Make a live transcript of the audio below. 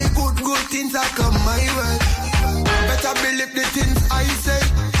things that come my way. Better believe the things I say.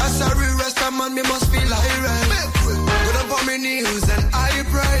 A sorry rest of man, me must feel irate. Go down for me knees and I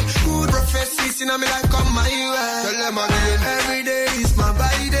pray. Good prophecies in my life come my way. Tell them again, every day is my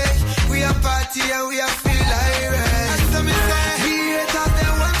body day. We are party and we are feel irate. As me say, we haters they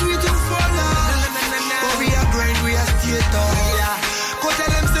want we to fall off. But we are grind, we are stay tough. Go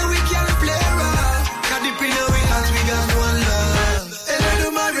tell them say we can play rough. Cause deep in our hearts we got one love. And I do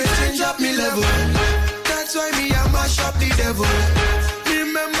my race, change up me level. That's why me I mash up the devil.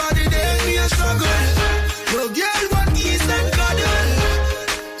 Remember the day me a struggle. No girl want kiss and cuddle.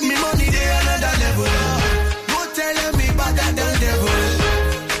 Me money they another level. Go tell them me better than devil.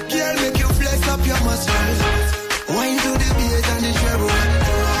 Girl make you flex up your muscles. Wine to the bass and the treble.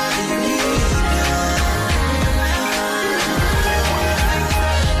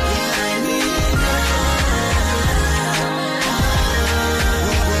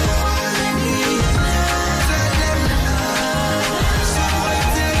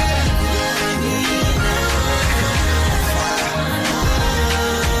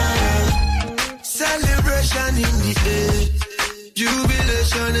 In the air,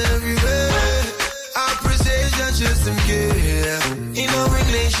 jubilation everywhere. Appreciation just in care. In our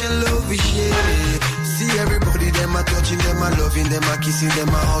nation, love we share. See everybody, them are touching, them are loving, them are kissing, them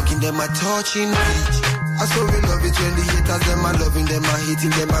are hugging, them are touching beach. I so we love it when the haters, them are loving, them are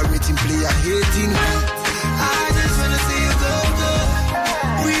hating, them are rating, play a hating beat. I just wanna see you go, go.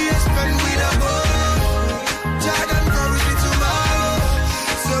 We expect we the both. Jordan promise me tomorrow.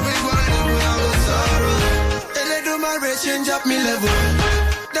 So we gonna do without sorrow. Change up me level.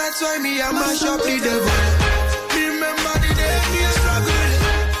 That's why me I mash up the devil. Remember the day me a struggle.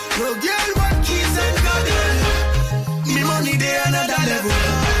 No girl want kiss and cuddle. Me money they another level.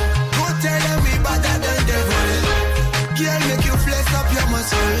 Go tell them me better than devil. Girl make you flex up your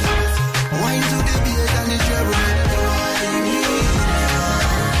muscle. Wine to the bass and the treble.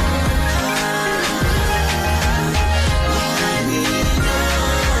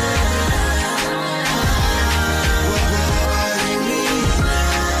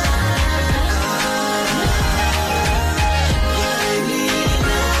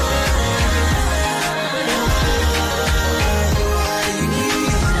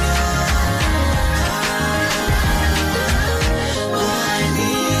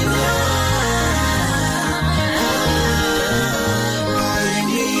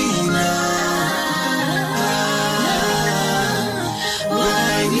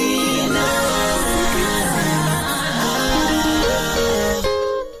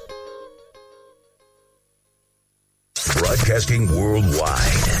 Broadcasting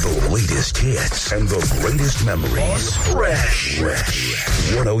worldwide, the latest hits and the greatest memories. Fresh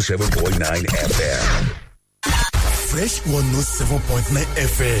 107.9 FM. Fresh 107.9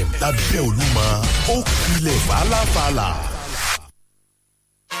 FM. Lábẹ́ Olúmọ, ó kilẹ̀ fàlàfàlà.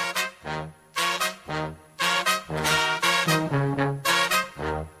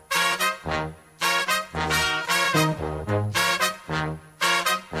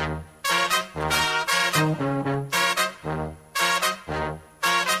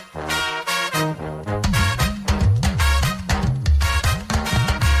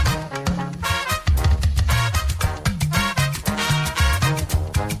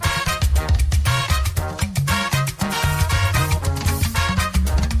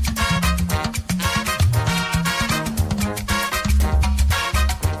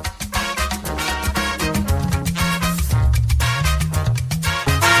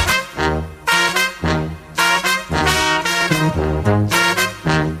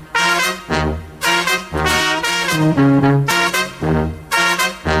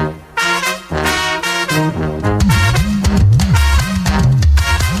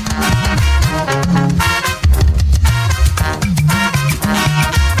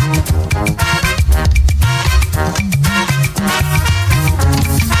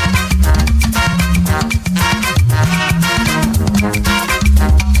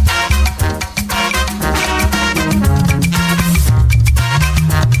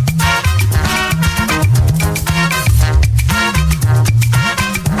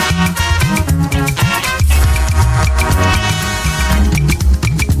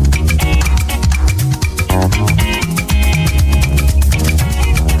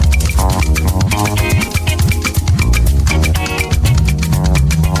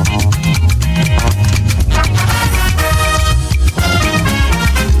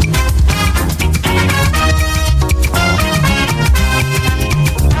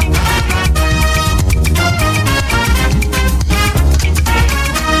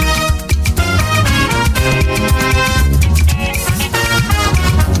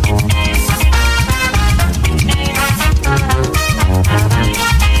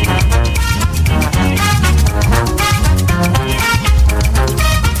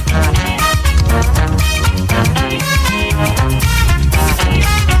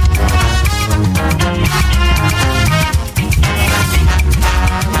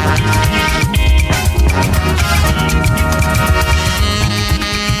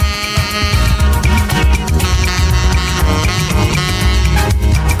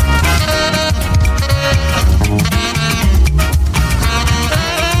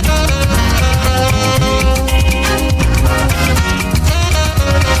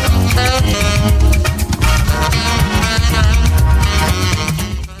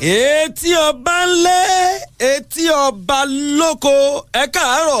 etí ọba ńlẹ̀ etí ọba lóko ẹ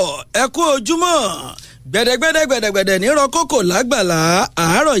káàárọ̀ ẹ kú ojúmọ́ gbẹ̀dẹ̀gbẹ̀dẹ̀ nírọ̀ kókò lágbàlá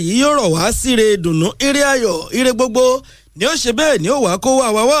àárọ̀ yìí yóò rọ̀ wá síre dùnnú ire ayọ̀ ire gbogbo ni ó ṣe bẹ́ẹ̀ ni ó wá kó wá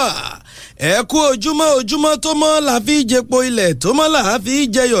ẹ kú ojúmọ́ tó mọ́ la fi jẹpo ilẹ̀ tó mọ́ la fi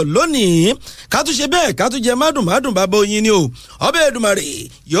jẹyọ̀ lónìí ká tún ṣe bẹ́ẹ̀ ká tún jẹ mádùn bàbá oyin ni o ọbẹ̀ Èdùmàrè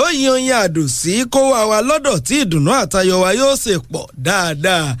yóò yin oyin àdùn sí kó wa lọ́dọ̀ tí ìdùnnú àtayọ̀ wa yóò ṣe pọ̀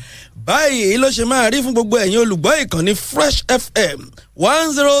dáadáa báyìí ló ṣe máa rí fún gbogbo ẹ̀yin olùgbọ́ ìkànnì Fresh FM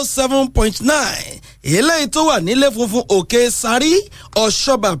 107.9 eléyìí tó wà nílé funfun òkè sáré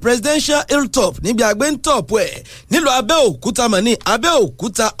ọ̀ṣọ́bà presidential hilltop níbi àgbéntọ́pù ẹ̀ nílùú Abẹ́òkúta mọ̀ní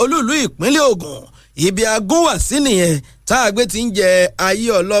Abẹ́òkúta olúùlú ìpínlẹ̀ Ògùn ibi agúnwà sí nìyẹn tá a gbé ti ń jẹ ayé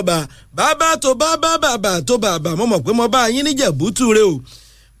ọlọ́ba bàbá tó bàbá mo mọ̀ pé mo bá yín níjẹ̀bútú rẹ o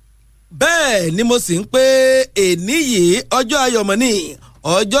bẹ́ẹ̀ ni mo sì ń pé èní yìí ọjọ́ ayọ̀mọ́ ni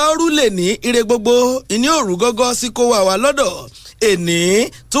ọjọ́ rúlẹ̀ ní ire gbogbo ìní òrù gọ́gọ́ sí kó wà lọ́dọ̀ èní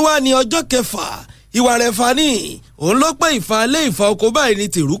tó wà ní ọjọ́ kẹfà ìwà rẹ̀ fa ní òun ló pé ìfàlẹ́ ìfà oko báyìí ní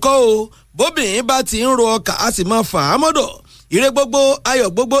tìrúkọ́ o bóbìnrin bá ti ń ro ọkà á sì máa fà á mọ́dọ̀ ire gbogbo ayọ̀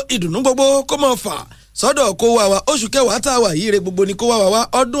gbogbo ìdùnnú gbogbo kó máa fà sọ́dọ̀ kó wà oṣù kẹwàá tá a wà yìí ire gbogbo ni kó wà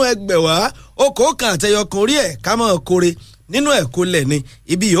ọdún ẹgbẹ̀wá okòó kan àtẹyọkùn orí ẹ̀ ká máa kórè nínú ẹ̀kọ́ lẹ̀ ni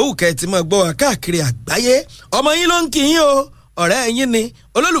ibi yòówù kẹ́ ti máa gbọ́ wa káàkiri àgbáyé ọmọ yín ló ń kí yín o ọ̀rẹ́ ẹ̀yin ni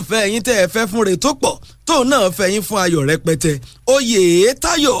olólùfẹ́ ẹ̀yin tẹ́ ẹ fẹ́ fún re tó pọ̀ tóun náà fẹ́ yín fún ayọ̀ rẹpẹtẹ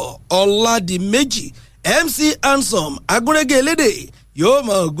Oyètáyọ̀ Ọládìméjì MC Handsome agúnrégé elédè yóò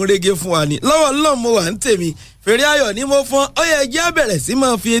mọ ògúnrégé fún wa ní lọ́wọ́ lọ́wọ́ mo wà ń tèmi fèrè ayọ̀ ni mo fọ́n ó yẹ jẹ́ àbẹ̀rẹ̀ sí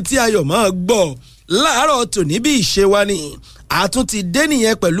máa fi etí ayọ̀ máa gbọ́ láàárọ̀ tòní bí ìṣe wa ni àtúntì dé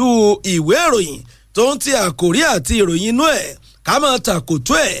nìyẹn pẹ̀lú ìwé ìròyìn tó ń ti àkòrí àti ìròyìn inú ẹ̀ ká máa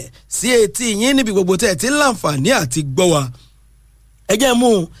tàkòtò ẹ̀ sí etí yín níbi gbogbo tẹ̀ tí ń láǹfààní àti gbọ́ wa ẹ jẹ́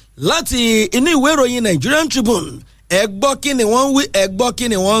mú láti inú ìwé ìròyìn Nigerian Tribune ẹ gbọ́ kí ni wọ́n ń wí ẹ gbọ́ kí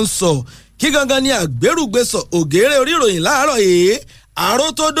ni wọ́n ń sọ kí gangan ni àgbérùgbésọ ògèrè orí ìròyìn láàárọ̀ yìí àrò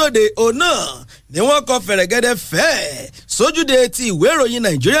tó dòde òun náà ni wọ́n kọ fẹ̀rẹ̀gẹ́dẹ́ fẹ́ sójúde ti ìwé ìròyìn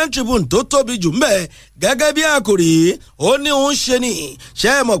Nigerian Tribune tó tóbi jù mbẹ̀ gẹ́gẹ́ bí àkòrí ó ní òun ṣe ni ṣe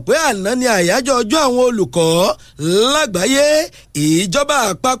é mọ̀ pé àná ni àyájọ́ ọjọ́ àwọn olùkọ́ lágbàáyé ìjọba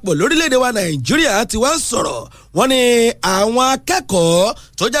àpapọ̀ lórílẹ̀‐èdè wa Nàìjíríà ti wá sọ̀rọ̀ wọ́n ní àwọn akẹ́kọ̀ọ́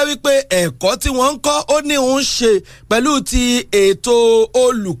tó jẹ́ wípé ẹ̀kọ́ tí wọ́n ń kọ́ ó ní òun ṣe pẹ̀lú ti ètò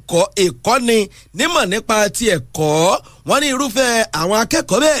olùkọ́ ìkọ́ni nímọ̀ nípa ti ẹ̀kọ́ wọ́n ní irúfẹ́ àwọn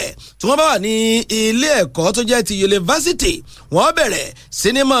akẹ́kọ̀ọ́ bẹ́ẹ̀ tí wọ́n bá wà ní ilé ẹ̀kọ́ tó jẹ́ ti yunifásitì wọ́n bẹ̀rẹ̀ sí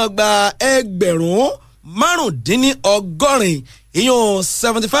ní máa gba ẹgbẹ̀rún márùndínlọ́gọ́rin ìyún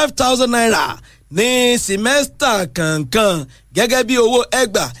 75,000 naira ní simẹ́sítà kankan gẹ́gẹ́ bí owó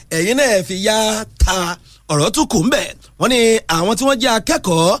ẹgbà ẹ̀yin náà fi yá ta ọ̀rọ̀ tún kù ń bẹ̀ wọ́n ní àwọn tí wọ́n jẹ́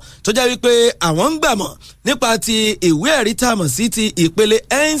akẹ́kọ̀ọ́ tó jẹ́ wípé àwọn ń gbàmọ̀ nípa ti ìwé ẹ̀rí tá a mọ̀ sí ti ìpele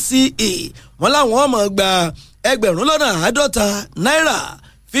NCE wọ́n láwọn ọmọ gba ẹgbẹ̀rún lọ́nà 50 náírà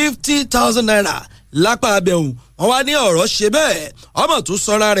 50,000 naira lápá abẹ́hùn wọ́n wá ní ọ̀rọ̀ ṣe bẹ́ẹ̀ ọmọ tún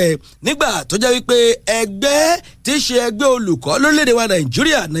sọ́ra rẹ̀ nígbà tó jẹ́ wípé ẹgbẹ́ tí í ṣe ẹgbẹ́ olùkọ́ lórílẹ̀‐èdè wa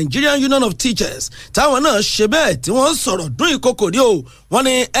Nàìjíríà Nigerian Union of Teachers táwọn náà ṣe bẹ́ẹ̀ tí wọ́n sọ̀rọ̀ dún ìkòkò ní o wọ́n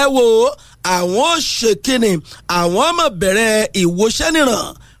ní ẹ wo àwọn ó ṣe kíni àwọn ọmọ bẹ̀rẹ̀ ìwòṣẹ́ nìràn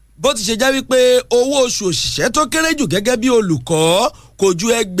bó ti ṣe já wípé owó oṣù òṣìṣẹ́ tó kéré jù gẹ́gẹ́ bí olùkọ́ kò ju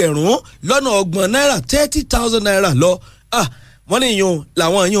ẹgbẹ̀rún lọ́nà 30 náírà 30,000 naira lọ wọ́n ní ìyún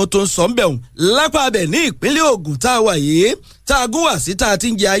làwọn ìyún tó ń sọ ń bẹ̀rùn lápá abẹ̀ ní ìpínlẹ̀ Ògùn tá a wà yìí tá a gún wá sí tá a ti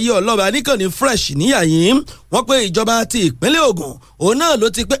ń jẹ ayé ọlọ́ba níkànnì Fresh níyàyín wọ́n pé ìjọba ti ìpínlẹ̀ Ògùn òun náà ló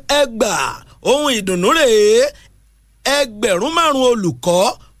ti pé ohun ìdùnnú rèé ẹgbẹ̀rún 5 olùkọ́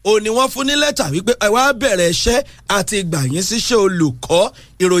ó ní wọ́n fún ní lẹ́tà wípé ẹ wá bẹ̀rẹ̀ iṣẹ́ àti ìgbà yín síṣẹ́ olùkọ́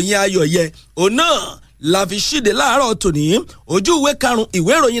ìròyìn ayọ̀ yẹ òun náà la fi ṣíde láàárọ̀ tòní ojú ìwé 5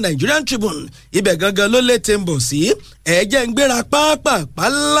 ìwé ìròyìn Nigerian Tribune ibẹ̀ gangan ló lè tẹ́ ń bọ̀ sí ẹ̀jẹ̀ ń gbéra pápá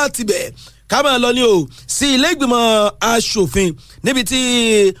láti bẹ̀ ká máa lọ ní o sí ilé ìgbìmọ̀ aṣòfin níbi tí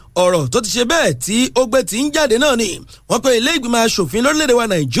ọ̀rọ̀ tó ti ṣe bẹ́ẹ̀ tí ó gbé ti ń jáde náà ni wọ́n pe ilé ìgbìmọ̀ aṣòfin lórílẹ̀‐èdè wa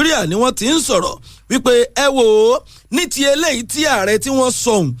Nàìjíríà ni wọ́n ti ń sọ̀rọ̀ wípé ẹ wò ó ní ti eléyìí tí ààrẹ tí wọ́n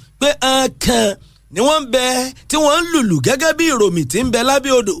sọ̀hún pé kan ni wọ́n ń bẹ tí wọ́n ń lùlù gẹ́gẹ́ bí ìròmì tí ń bẹ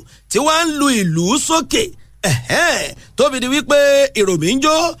lábẹ́ odò tí wọ́n ń lu ìlú sókè tóbi di wípé ìròmì ń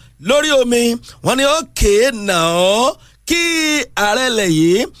jó lórí omi wọ́n ní ókè náà kí ààrẹ ilẹ̀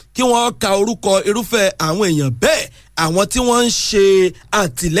yìí kí wọ́n ka orúkọ irúfẹ́ àwọn èèyàn bẹ́ẹ̀ àwọn tí wọ́n ń ṣe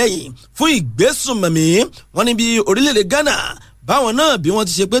àtìlẹ́yìn fún ìgbésùnmọ̀mí wọ́n ní bí orílẹ̀-èdè Ghana báwọn náà bí wọ́n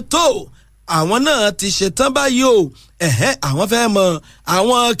ti ṣe pé tó àwọn náà ti ṣetán báyìí o àwọn fẹ́ mọ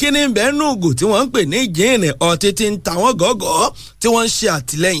àwọn kíní bẹ́ẹ̀nùgù tí wọ́n ń pè ní jíìnì ọtí tí ń ta wọ́n gọ́gọ́ tí wọ́n ń ṣe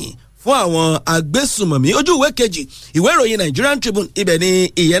àtìlẹ́yìn fún àwọn agbésùmọ̀mí. ojú ìwé kejì ìwé ìròyìn Nigerian Tribune ibẹ̀ ni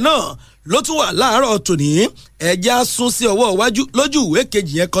ìyẹn náà ló tún wà láàárọ̀ tòní. ẹja sún sí ọwọ́ iwájú lójú ìwé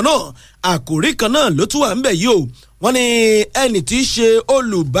kejì yẹn kan náà àkòrí kan náà ló tún wà ńbẹ̀ yìí o. wọ́n ní ẹni tí í ṣe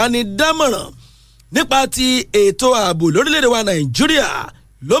olùbánidámọ̀ràn nípa ti ètò ààbò lórílẹ̀‐èdè wa Nàìjíríà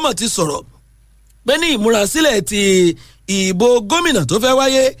ló mọ̀ ti sọ̀rọ̀ pé ní ìmúrasílẹ̀ ti ìbò gómìnà tó fẹ́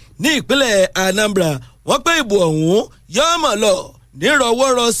wáyé ní ìpínlẹ̀ Anambra wọ́n pé ìbò ọ̀hún yóò mọ̀ lọ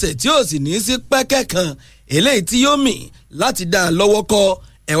nírọ̀wọ́rọsẹ̀ tí ó sì ní sí pẹ́kẹ́ kan eléyìí tí yóò mì láti dá a lọ́wọ́ kọ́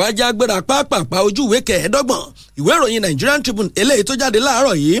ẹ̀wájú agbára pápápá ojú ìwé kẹẹ̀ẹ́dọ́gbọ̀n ìwé ìròyìn Nigerian Tribune eléyìí tó jáde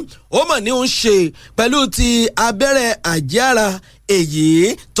láàárọ̀ yìí ó mọ̀ ní ń ṣe pẹ̀lú ti abẹ́rẹ́ àjẹára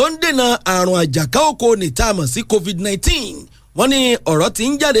èyí tó ń dènà àrùn àjàká òkò nìtàmọ̀ sí COVID-19. wọ́n ní ọ̀rọ̀ tí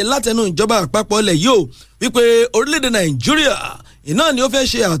ń jáde látẹnu ìjọba àpapọ̀ ilẹ̀ yìí ó wípé orílẹ̀-èdè Nàìjíríà iná ni ó fẹ́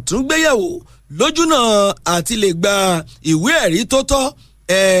ṣe àtúngbéyẹ̀wò lójúnà àti lè gba ìwé ẹ̀rí tó tọ́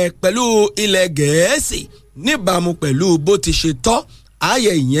pẹ̀lú ilẹ̀ Gẹ̀ẹ́sì níbàámu pẹ̀lú bó ti ṣe tọ́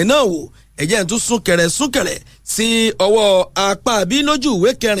ààyè ìyẹn náà wò ẹ̀jẹ̀ tún súnkẹrẹ sí ọwọ́ apá bí lójú ìwé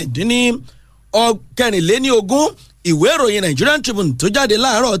kẹrìnléníogún ìwé ìròyìn Nigerian Tribune tó jáde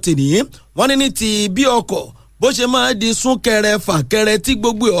láàárọ̀ tèní. wọ́n ní ti bí ọkọ̀ bó ṣe máa di súnkẹrẹ fàkẹrẹ tí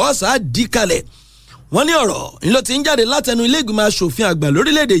gbogbo ọ̀sà dí kalẹ̀. wọ́n ní ọ̀rọ̀ ńlọ ti ń jáde látẹnu ilé ìgbìmọ̀ asòfin àgbà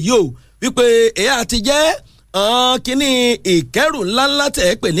lórílẹ̀‐èdè yìí o wípé èyí àti jẹ́ kínní ìkẹ́rù ńláńlá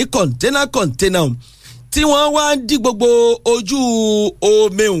tẹ̀ pè ní kọ̀ńténà tí wọ́n wá ń dí gbogbo ojú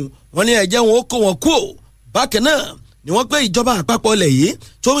omi hùn. wọ́n ní ẹ̀jẹ̀ wọn ó kó wọn kú o. bákan náà ni wọ́n pé ìjọba àpapọ̀ ilẹ̀ yìí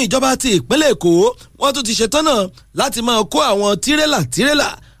tóun ìjọba ti ìpínlẹ̀ Èkó wọ́n tún ti ṣetán náà láti máa kó àwọn tírélà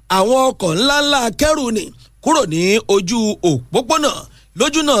àwọn ọkọ̀ ńláńlá akẹ́rù ni kúrò ní ojú òpópónà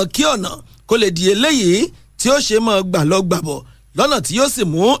lójú náà kí ọ̀nà kó lè di eléyìí tí ó ṣe máa gbà lọ gbàbọ̀ lọ́nà tí yóò sì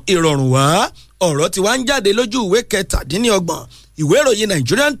mú ìrọ̀rùn wá. ọ̀rọ̀ tí wá ń jáde lójú ìwé kẹtàdínlọ́gbọ̀n ìwé ìròyìn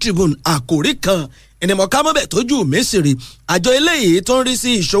Nigerian Tribune àkòrí kan ìnìmọ̀kámọ́bẹ̀ tójú mẹ́sìrì àjọ eléyìí tó ń rí sí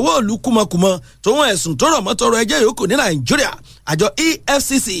ìṣòwò òlu kúmọkùmọ tó ń ẹ̀sùn tó rọ̀ mọ́tọ́rọ̀ ẹjẹ́ yòókù ní Nàìjíríà àjọ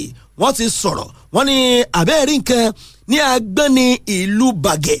EFCC wọ́n ti sọ̀rọ̀ wọ́n ní àbẹ́ẹ̀rí nǹkan ní agbẹ́ni ìlú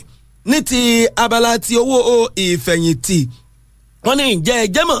Bàgẹ́ ní ti abala ti owó ìfẹ̀yìntì. wọ́n ní ǹjẹ́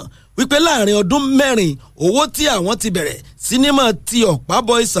ẹjẹ́ mọ̀ wípé láàrin ọdún mẹ́rin owó tí àwọn ti bẹ̀rẹ̀ sinimá ti ọ̀pá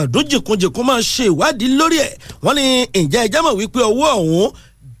bọ ìsàdún jìkúnjìkún máa ṣe ìwádìí lórí ẹ̀. wọ́n ní ǹjẹ́ ẹjẹ́ mọ̀ wípé owó ọ̀hún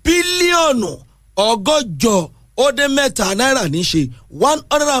bílíọ̀nù 104 náírà ní ṣe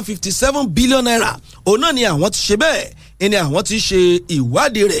 157 billion naira. òun náà ni àwọn ti ṣe bẹ́ẹ̀ ni àwọn ti ṣe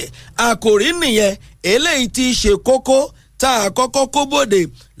ìwádìí rẹ̀. àkòrí nìyẹn eléyìí ti ṣe kókó tá a kọ́kọ́ kó bóde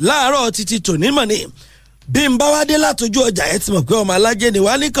láàárọ̀ títí tòní mọ̀ ni. bí n bá wá dé látọjú ọjà ẹ ti mọ̀ pé ọmọ alájẹ ni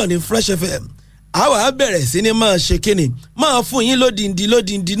wá nìkan ní Fresh FM àwa bẹ̀rẹ̀ sí ni máa ṣe kíni máa fún yín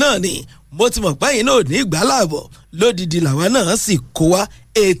lódìndí náà ni mo ti mọ̀ pé yín náà ní ìgbà láàbọ̀ lódìdí làwa náà sì kó wá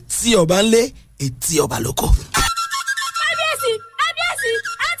etí ọba ńlé etí ọba lóko. kábíyèsí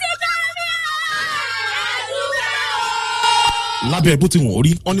àti kábíyèsí. lábẹ́ bó ti wọ̀n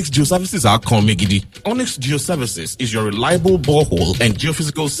rí Onyx Geoservices á kan mi gidi. Onyx Geoservices is your reliable borehole and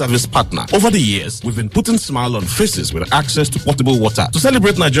geophysical service partner. Over the years, we've been putting smile on faces with access to potable water. To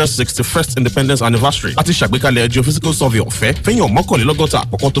celebrate Nigeria's 61st independence anniversary, àti ṣàgbékalẹ̀ geophysical survey ọ̀fẹ́ fẹ́yìn mọ́kànlélọ́gọ́ta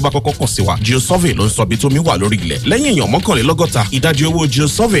àkọ́kọ́ tó bá kọ́kọ́ kàn sí wa. Geosurvey ló ń sọ bí tómi wà lórí ilẹ̀. Lẹ́yìn èèyàn mọ́kànlélọ́gọ́ta, ìdajì owó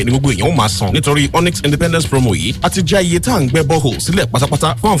geosurvey ni gbogbo èèyàn ó máa san. Nítorí Onyx Independence promo yìí, àti já iye tá à ń gbẹ́ borehole sílẹ̀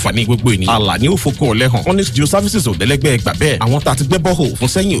pátápátá fún àǹfààní gbogbo ènìyàn. Àlà ni ó fokun ọ̀lẹ́hàn. Onyx Geoservices ò dẹ́lẹ́gbẹ́ ẹgbà bẹ́ẹ̀. Àwọn tá a ti gbẹ́ borehole fún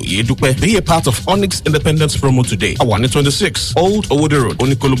sẹ́yìn òye dúpẹ́. Be a part of Onyx Independence promo today. Àwa ní 26 Old Owode Road,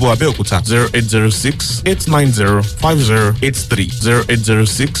 Oníkólóbó Abẹ́òkúta 0806-890-5083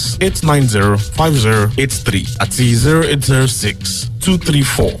 0806-890-5083 àti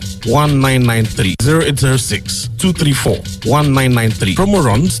 0806-234-1993 0806-234-1993. Promo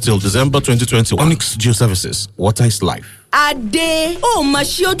runs till December 2021. Onyx Geoservices. Water is life. Adé ó máa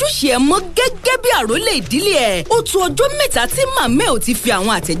ṣe ojúṣe ẹ mọ́ gẹ́gẹ́ bí àrólé ìdílé ẹ̀. Ó tó ọjọ́ mẹ́ta tí màmá ẹ̀ ò ti fi àwọn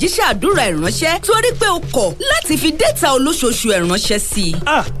àtẹ̀jíṣẹ́ àdúrà ẹ̀ ránṣẹ́ torí pé o kọ̀ láti fi dẹ́ta olóṣooṣù ẹ̀ ránṣẹ́ sí i.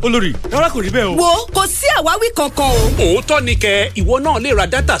 Olórí rárá kò rí bẹ́ẹ̀ o. Wo kò sí àwáwí kankan o. Òótọ́ ni kẹ́ ìwọ náà lè ra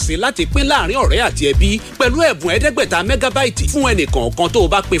dátà sí láti pín láàrin ọ̀rẹ́ àti ẹbí pẹ̀lú ẹ̀bùn 500 mẹ́gábáìtì fún ẹnìkọ̀ọ̀kan tó o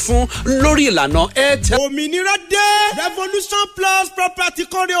bá pè fún lórí ìlànà Airtel. Òmìnira dé Revolution Plus property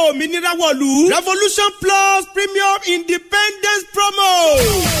kọ́rẹ́ òmìnira wọ̀lú Revolution Plus Premium Independence promo.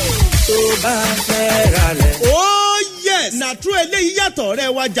 tó bá fẹ́ ra lẹ̀. Oh yes! yes na true eléyìí yàtọ̀ rẹ̀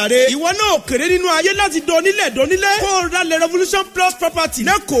wá jàre. ìwọ náà kéré nínú ayé láti dónílẹ̀ kó o ra lẹ̀ revolution plus property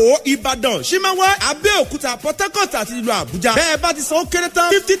lẹ́kọ̀ọ́ ìbàdàn ṣímáwá abẹ́òkúta port harcourt àti ìlú àbújá. bẹ́ẹ̀ bá ti san ó kéré tán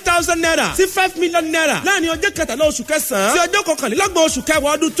 50,000 naira sí 5 million naira láàrin ọjọ́ kẹtàlá oṣù kẹsàn-án sí ọjọ́ kọkànlélọ́gbọ̀n oṣù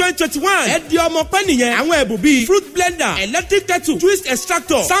kẹwàá ọdún 2021. ẹ di ọmọ pẹ́ nìyẹn. àwọn ẹ̀bùn bíi fruit blender electric kettle twist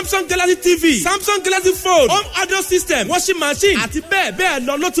extractor samsung galaxy tv samsung galaxy phone home audio system washing machine àti bẹ́ẹ̀ bẹ́ẹ̀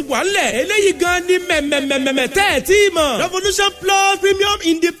lọ ló ti wà ńlẹ̀. eléyìí gan ni mẹ́mẹ́mẹ́mẹ́ tẹ́ ẹ̀ tí mọ̀. revolution plus premium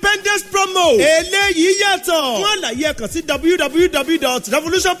independence promo. eléyìí yàtọ̀. fún àlàyé ẹ kàn sí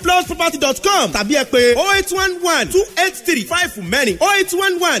www.revolutionplusproperty.com tàbí ẹ pé 0811-283-5 fún mẹ́rin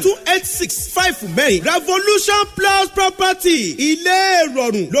 0811-286-5 fún mẹ́rin. revolution plus property ilé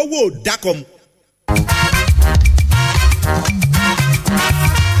ìrọ̀rùn lówó dákọ̀mù.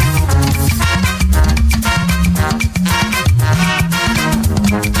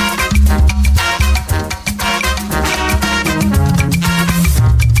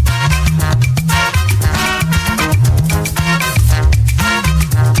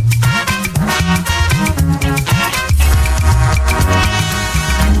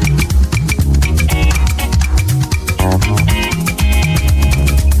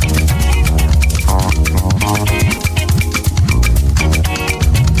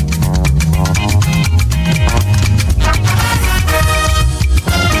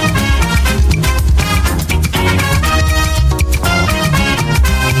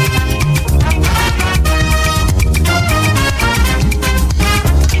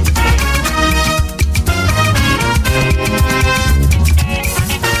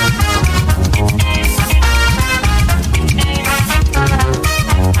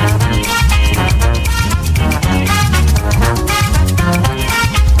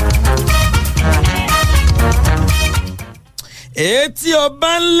 etí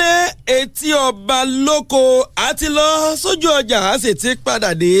ọba ńlẹ̀ etí ọba lóko àti lọ sójú ọjà a sì ti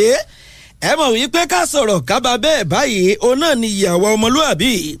padà dé. ẹ mọ̀ wípé ká sọ̀rọ̀ kábà bẹ́ẹ̀ báyìí òun náà ni ìyàwó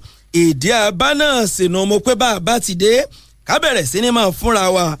ọmọlúàbí ìdí abá náà sínú mo pé bá a bá ti dé ká bẹ̀rẹ̀ sí ni máa fúnra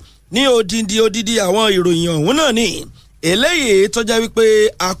wa ní odidi àwọn ìròyìn ọ̀hún náà ni eléyìí tó jẹ́ wípé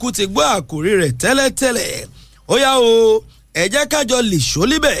akú ti gbọ́ àkórí rẹ̀ tẹ́lẹ̀tẹ́lẹ̀ ó yá o ẹ jẹ́ kájọ lè ṣó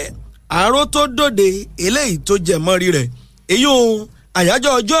líbẹ̀ àrò tó dòde eléyìí tó jẹ mọ́rí rẹ̀ èyí ohun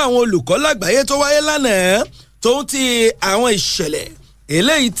àyájọ́ ọjọ́ àwọn olùkọ́ lágbàáyé tó wáyé lánàá tó ń ti àwọn ìṣẹ̀lẹ̀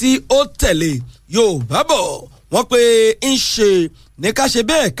eléyìí tí ó tẹ̀lé Yorùbá bọ̀ wọ́n pé ń ṣe ní ká ṣe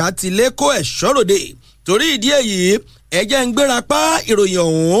bẹ́ẹ̀ ká ti lé kó ẹ̀ṣọ́ ròde torí ìdí èyí ẹ̀jẹ̀ ń gbéra pa ìròyìn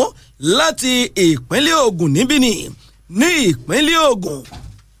ọ̀hún láti ìpínlẹ̀ Ògùn níbí ni ní ìpínlẹ̀ Ògùn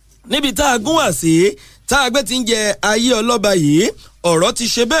níbi tá a gún wá sí tá a gbé ti ń jẹ ayé ọlọ́ba yìí ọ̀rọ̀ ti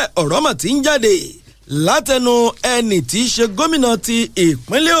ṣe bẹ́ẹ̀ ọ̀rọ̀ mà ti ń jáde látẹnu ẹni tí í ṣe gómìnà ti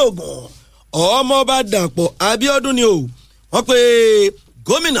ìpínlẹ̀ Ògùn ọmọọba Dàpọ̀ Abíọ́dún ni o wọ́n pe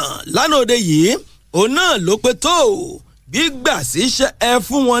gómìnà lánàá òde yìí òun náà ló pe tó gbígbà síṣẹ́ ẹ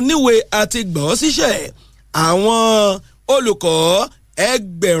fún wọn níwèé àti gbọ́ síṣẹ́ àwọn olùkọ́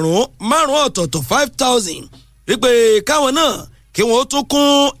 5,000 ọ̀tọ̀ọ̀tọ̀ 5,000 wípé káwọn náà kí wọ́n tún kún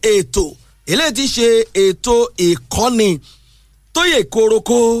ètò eléyìí ti ṣe ètò ìkọ́ni tó yè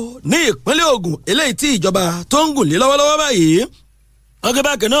koroko ní ìpínlẹ̀ Ògùn eléyìí tí ìjọba tó ń gùn lé lọ́wọ́lọ́wọ́ báyìí wọ́n ké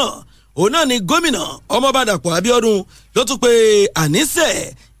bákan náà òun náà ni gómìnà ọmọọba Dàpọ̀ Abíọ́dún ló tún pé àníṣe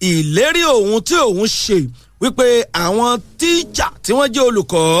ìlérí òun tí òun ṣe wípé àwọn tíjà tí wọ́n jẹ́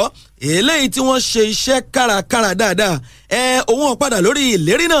olùkọ́ eléyìí tí wọ́n ṣe iṣẹ́ kárakára dáadáa òun ò padà lórí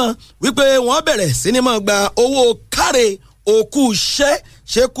ìlérí náà wípé wọ́n bẹ̀rẹ̀ sí ni máa gba owó káre òkú iṣẹ́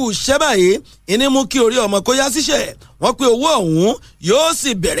ṣe kú iṣẹ́ báyìí ìní mú kí orí ọmọ kó yá síṣẹ́ wọ́n pé owó ọ̀hún yóò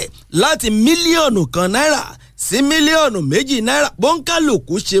sì bẹ̀rẹ̀ láti mílíọ̀nù kan náírà sí mílíọ̀nù 2 náírà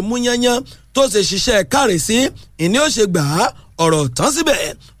bọ́ńkálùkù ṣe mú yányán tó ṣe ṣiṣẹ́ káre sí ìní ó ṣe gbà á ọ̀rọ̀ tán síbẹ̀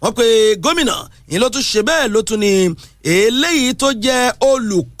wọ́n pé gómìnà ìní ló tún ṣe bẹ́ẹ̀ ló tún ní eléyìí tó jẹ́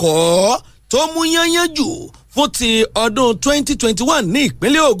olùkọ́ tó mú yányán jù fún ti ọdún 2021 ní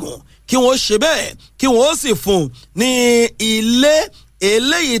ìpínlẹ̀ Ògùn kí wọ́n ṣe bẹ́ẹ̀ kí wọ́n sì fún ní ilé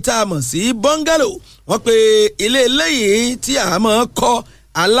eléyìí tá a mọ̀ sí bọ́ngálò wọ́n pe ilé eléyìí tí a máa kọ́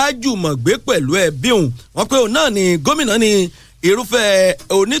alájùmọ̀gbé pẹ̀lú ẹbí òun wọ́n pe òun náà ni gómìnà ní irúfẹ́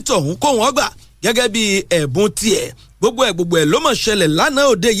onítọ̀hún kó wọ́n gbà gẹ́gẹ́ bí ẹ̀bùn tiẹ̀ gbogbo ẹ̀ ló mọ̀ ṣẹlẹ̀ lánàá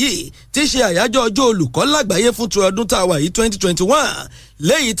òde yìí tí í ṣe àyájọ́ ọjọ́ olùkọ́ lágbàáyé fún ti ọdún tá a wà yìí 2021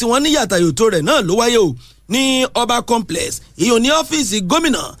 léyìí tí wọ́n ní yàtàyòtò rẹ̀ náà ló wáyé o ní Ọba complex ìyóò ní ọ́fíìsì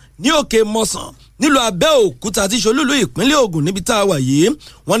gómìnà ní Òkè Mọ́sàn nílùú Abẹ́òkúta tí ṣolúlú ìpínlẹ̀ Ògùn níbi tá a wà yìí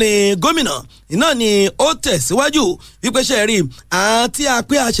wọ́n ní gómìnà iná ni ó tẹ̀síwájú wípé ṣe rí àti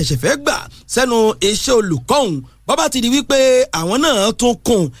àpé àṣẹ̀ṣẹ̀ fẹ́ gbà sẹ́nu iṣẹ́ olùkọ́ ọ̀hún bọ́bá ti di wípé àwọn náà tún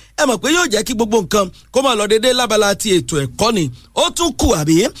kùn ẹ mọ̀ pé yóò jẹ́ kí gbogbo nǹkan kó máa lọ déédéé lábala ti ètò ẹ̀kọ́ ni ó tún kù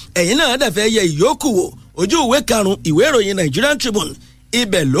àbí ẹ̀yin náà dẹ̀ fẹ́ yẹ ìyókù wò ojú ìwé 5 ìwé ìròyìn Nigerian Tribune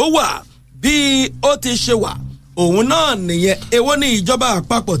ibẹ̀ ló wà bí ó ti ṣe wà òun náà nìyẹn èwo ni ìjọba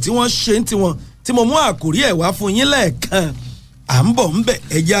àpapọ̀ tí wọ́n ṣe ń tiwọn tí mo mú àkórí ẹ̀ wá fún yín lẹ́ẹ̀kan à ń bọ̀ ń bẹ̀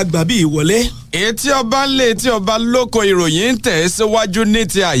ẹ̀jẹ̀ àgbà bíi ìwọlé. etí ọba ń lé etí ọba lóko ìròyìn ń tẹ̀ síwájú ní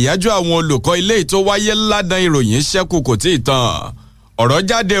ti àyájọ́ àwọn olùkọ́ ilé tó wáyé ládàn ìròyìn ṣẹ́kù kò tí ì tán ọ̀rọ̀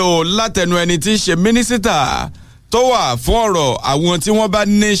jáde o látẹnu ẹni tí í ṣe mínísítà tó wà fún ọ̀rọ̀ àwọn tí wọ́n bá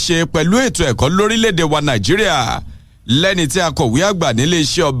ní ṣe pẹ̀lú ètò ẹ̀kọ́ lórílẹ̀‐èdè wa Nàìjíríà lẹ́ni tí akọ̀wé àgbà nílé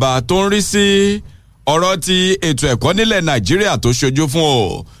iṣẹ́ ọba tó ń rí sí ọ̀rọ̀ ti ètò ẹ̀kọ́ nílẹ̀ Nàìjíríà tó ṣojú fún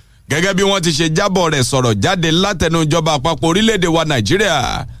o gẹ́gẹ́ bí wọ́n ti ṣe jábọ̀ rẹ̀ sọ̀rọ̀ jáde látẹnu ìjọba àpapọ̀ orílẹ̀‐èdè wa Nàìjíríà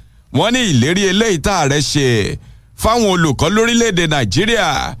wọ́n ní ìlérí eléyìí tá ààrẹ ṣe fáwọn olùkọ́ lórílẹ̀‐èdè Nàìjíríà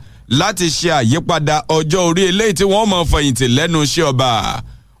láti ṣe àyípadà ọjọ́ orí eléyìí tí wọ́n mọ̀ fẹ̀yìntì lẹ́nu iṣẹ́ ọba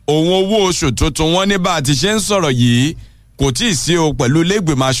òun owó oṣù tuntun wọn ní bá a ti ṣe ń sọ̀rọ̀ yìí kò tí ì sí o pẹ̀lú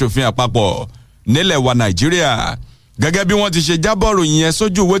ilé-ìgbìmọ̀ aṣòfin àpapọ̀ nílẹ̀ wa Nàìjíríà gẹ́gẹ́ bí wọ́n ti ṣe jábọ̀ ròyìn yẹn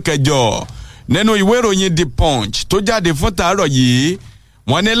sójú ìwé 8 nínú ìwé ìròyìn The Punch tó jáde fún tàárọ̀ yìí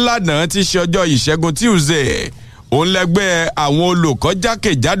wọ́n ní lánàá ti ṣe ọjọ́ ìṣẹ́gun Tuesday òun lẹ́gbẹ́ àwọn olùkọ́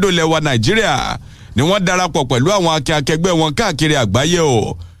jákèjádò lẹ́wà Nàìjíríà ni wọ́n darapọ̀ pẹ̀lú àwọn akẹgbẹ́ wọn káàkiri àgbáyé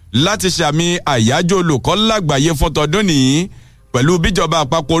o láti ṣàmì àyájọ́ olùkọ́ lágbàáyé fún tọdún nìí pẹ̀lú bíjọba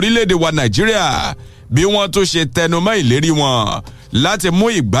àpapọ̀ orílẹ̀-èdè wa Nàìjíríà bí wọ́n tó ṣe tẹnumọ́ ìlérí wọn láti mú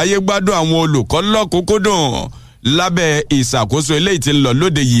ìgbáyégbádùn àwọn olùkọ́ lọ́kùnkúndùn lábẹ́ ìṣàkóso eléyìí tí ń lọ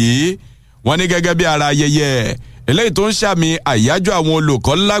lóde yìí wọ́n ní gẹ́gẹ́ bí ara ayẹyẹ eléyìí tó ń ṣàmì àyájọ́ àwọn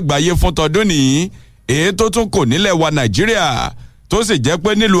olùkọ́ lágbàáyé fún tọdún nìí èyí tó tún kò nílẹ̀ wa Nàìjíríà tó sì jẹ́ pé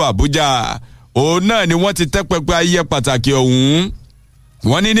nílùú Àbújá òun náà ni wọ́n ti tẹ́ pẹpẹ ayẹyẹ pàtàkì ọ̀hún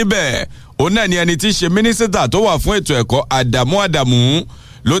wọ́n ní níbẹ̀ òun náà ni ẹni tí í ṣe mínísítà tó wà fún ètò ẹ̀kọ́ Ádámù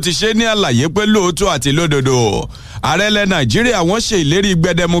ló ti ṣe ní àlàyé pé lóòótọ́ àti lódodo ààrẹ ilẹ̀ Nàìjíríà wọ́n ṣe ìlérí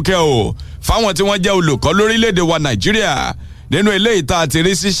gbẹdẹmukẹ́ o fáwọn tí wọ́n jẹ́ olùkọ́ lórílẹ̀‐èdè wa Nàìjíríà nínú eléyìí tá a ti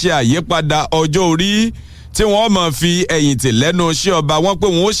rí ṣíṣe àyípadà ọjọ́ orí tí wọ́n máa fi ẹ̀yìntì lẹ́nu iṣẹ́ ọba wọn pé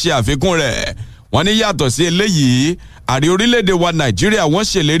wọ́n ó ṣe àfikún rẹ̀ wọ́n ní yàtọ̀ sí eléyìí ààrẹ orílẹ̀‐èdè wa Nàìjíríà wọ́n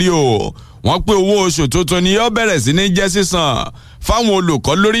ṣèlérí o wọ́n pé owó oṣù tuntun ni yóò bẹ̀rẹ̀ sí ní jẹ́ sísan fáwọn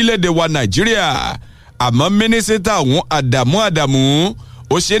olùkọ́ lórílẹ̀‐èdè wa Nàìjíríà àmọ́ mínísítà ọ̀hún Ádámù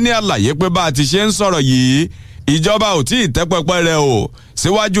ó ṣe ní àlàyé pé bá a ti ṣe ń sọ̀rọ̀ yìí ìjọba ò tí ì tẹ́ pẹpẹ rẹ̀ o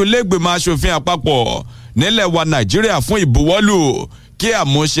síwájú ilé-ìgbìmọ̀ aṣòfin àpapọ̀ nílẹ̀ wa Nàìjíríà fún ìbuwọ́lù kí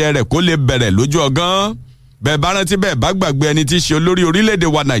àmúṣe rẹ̀ kó lè bẹ̀rẹ̀ lójú ọgán bẹ́ẹ̀ bá rántí bẹ́ẹ̀ bá gbàgbé ẹni tí í ṣe olórí orílẹ̀-èdè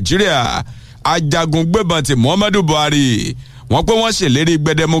wa Nàìjíríà ajagun gbébọn ti Muhammadu Buhari wọ́n pé wọ́n ṣèlérí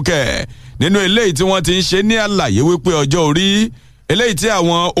gbẹdẹmukẹ́ nínú eléyìí tí wọ́n ti ń ṣe ní àlàyé wípé ọjọ́ orí eléyìí tí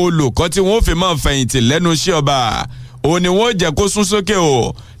àwọn olùkọ́ tí wọ́n fi máa fẹ̀yìntì lẹ́nu iṣẹ́ ọba òun ni wọ́n jẹ́ kó sún sókè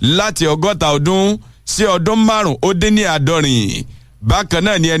o láti 60 ọdún sí ọdún 550 bákan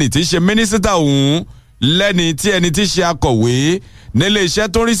náà ni ẹni tí í ṣe mínísítà ọ̀hún lẹ́ni tí ẹni tí í ṣe akọ̀wé nílé iṣẹ́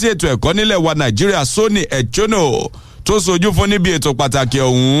tó ń rí sí ètò ẹ̀kọ́ nílẹ̀ wa Nàìjíríà Soni Echono tó sojú fún níbi ètò pàtàkì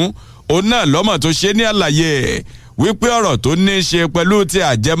ọ̀hún òun náà lọ́mọ̀ tó ṣe ní àlàyé wípé ọ̀rọ̀ tó ní í ṣe pẹ̀lú ti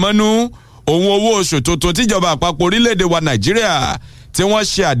àjẹmọ́nú òun owó oṣù tuntun tíjọba àpapọ̀ orílẹ̀-èdè wa Nàìjíríà tí wọ́n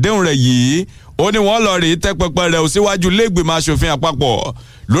ṣe àdéhùn rẹ̀ yìí ó ní wọ́n lọ rí tẹ́ pẹpẹ rẹ̀ síwájú ilé-ìgbìmọ̀ aṣòfin àpapọ̀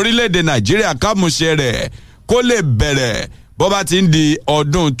lórílẹ̀-èdè Nàìjíríà kámúṣe rẹ̀ kó lè bẹ̀rẹ̀ bó bá ti ń di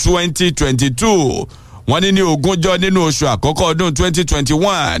ọdún 2022 wọ́n ní ní 20 nínú oṣù àkọ́kọ́ ọdún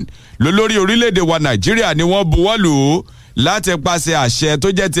 2021 lólórí orílẹ̀-èdè wa Nàìjíríà ni wọ́n buwọ́lù láti pàṣẹ àṣẹ tó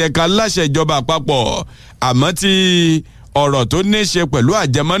jẹ́ ti ẹ̀ka aláṣẹ ìjọba àpapọ̀ àmọ́ tí ọ̀rọ̀ tó ní í ṣe pẹ̀lú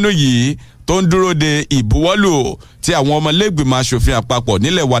àjẹmọ́nú yìí tó ń dúró de ìbuwọ́lù tí àwọn ọmọlẹ́gbìmọ̀ aṣòfin àpapọ̀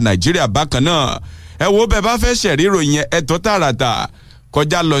nílẹ̀ wa Nàìjíríà bákan náà ẹ wo bẹ́ẹ̀ bá fẹ́ ṣẹ̀rí ìròyìn ẹ̀tọ́ tààràtà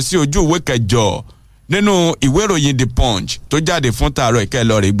kọjá lọ sí ojú ìwé 8 nínú ìwé ìròyìn The Punch tó jáde fún tààrọ̀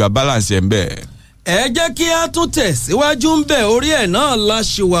ìkẹlọ́rẹ̀ ìgbà balance ẹ̀ ń bẹ̀. ẹ jẹ́ kí a tún tẹ̀síwájú ń bẹ̀ orí ẹ̀ náà la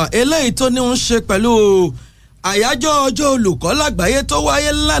ṣì wà eléyìí tó ní ń ṣe pẹ̀lú àyájọ́ ọjọ́ olùkọ́ lágbàáyé tó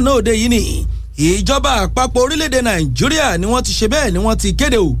wáyé lánàá òde yìí ni ìjọba àpapọ̀ orílẹ̀-èdè Nàìjíríà ni wọ́n ti ṣe bẹ́ẹ̀ ni wọ́n ti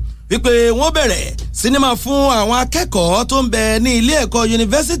kéde o wípé wọ́n bẹ̀rẹ̀ sinimá fún àwọn akẹ́kọ̀ọ́ tó ń bẹ ní ilé ẹ̀kọ́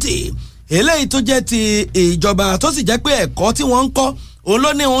yunifásitì eléyìí tó jẹ́ ti ìjọba tó sì jẹ́ pé ẹ̀kọ́ tí wọ́n ń kọ́ òun ló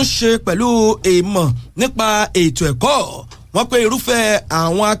ní ń ṣe pẹ̀lú ìmọ̀ nípa ètò ẹ̀kọ́ wọ́n pé irúfẹ́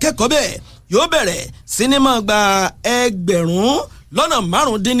àwọn akẹ́kọ̀ọ́ bẹ́ẹ̀ yóò bẹ̀rẹ̀ sinimá gba ẹgbẹ̀rún lọ́nà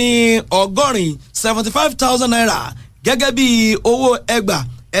 75,000 75,000 naira gẹ́gẹ́ bí owó ẹgbà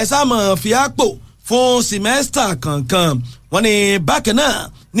ẹ̀sàmọ̀ fi àpò fún simẹ́sítà kankan wọ́n ní bákan náà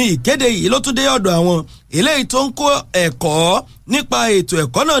ní ìkéde yìí ló tún dé ọ̀dọ̀ àwọn eléyìí tó ń kó ẹ̀kọ́ nípa ètò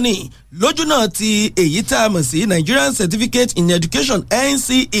ẹ̀kọ́ náà ní lójú náà ti èyí tá a mọ̀ sí Nigerian Certificate in Education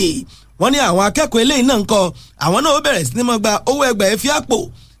NCE wọ́n ní àwọn akẹ́kọ̀ọ́ eléyìí náà ń kọ́ àwọn náà ó bẹ̀rẹ̀ sí ní mọ́ gba owó ẹgbẹ̀ẹ́ fi àpò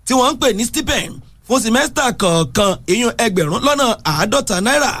tí wọ́n ń pè ní stipend fún simẹ́sítà kọ̀ọ̀kan ìyún ẹgbẹ̀rún lọ́nà 50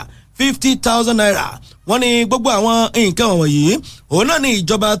 náírà 50,000 naira wọ́n ní gbogbo àwọn nǹkan wọ̀nyí òun náà ni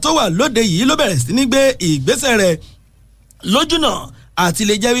ìjọba tó wà lóde yìí ló bẹ̀rẹ̀ sí ní gbé ìgbésẹ̀ rẹ̀ lójúnà àti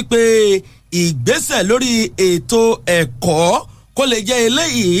lè jẹ́ wípé ìgbésẹ̀ lórí ètò ẹ̀kọ́ kó lè jẹ́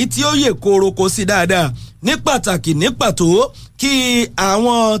eléyìí tí ó yè koroko sí dáadáa ní pàtàkì ní pàtó kí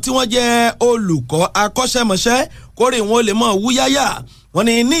àwọn tí wọ́n jẹ́ olùkọ́ akọ́ṣẹ́mọṣẹ́ kórè wọn lè mọ̀ wúyáyà wọ́n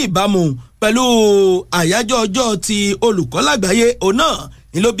ní ìbámu pẹ̀lú àyájọ́ ọjọ́ ti olùkọ́ lágbàáyé òun náà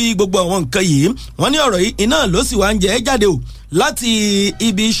ní ló bí gbogbo àwọn nǹkan yìí wọ́n ní ọ̀rọ̀ yìí iná ló sì wá ń jẹ́ jáde o láti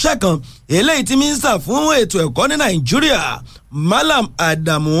ibi iṣẹ́ kan eléyìí tí mínísítà fún ètò ẹ̀kọ́ ní Nàìjíríà Malam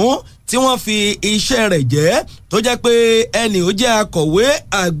Adamu tí wọ́n fi iṣẹ́ rẹ̀ jẹ́ tó jẹ́ pé ẹni ó jẹ́ akọ̀wé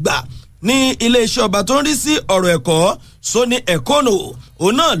àgbà ní iléeṣẹ́ ọba tó ń rí sí ọ̀rọ̀ ẹ̀kọ́ Soni Ekono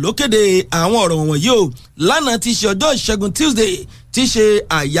òun náà ló kéde àwọn ọ̀rọ̀ wọ̀nyí o lánàá ti ṣe ọjọ́ ìṣẹ́gun Tuesday ti ṣe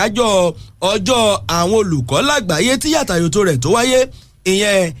àyájọ́ ọjọ́ àwọn olùkọ́ lágbàáyé tí yàtàyòtò rẹ̀ tó wáyé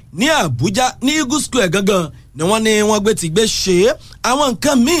ìyẹn ní Àbújá ní Eagle Square gangan ni wọ́n ní wọ́n gbé ti gbé ṣe àwọn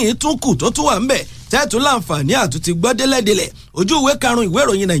nǹkan míì tún kù tó tún wà ń bẹ̀ tẹ́ẹ̀tù láǹfààní àtúntì gbọ́ délẹ̀délẹ̀ ojú ìwé karùn-ún ìwé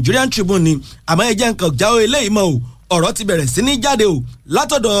ìròyìn Nigerian Tribune ni àmọ́ ẹ jẹ́ nǹkan jáwé eléyìí mọ́ o ọ̀rọ̀ ti bẹ̀rẹ̀ sí ní jáde o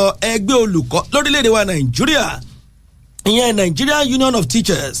látọ̀dọ̀ ẹgbẹ́ olùkọ́ lórílẹ̀‐èdè wa Nàìjíríà ìyẹn Nigerian Union of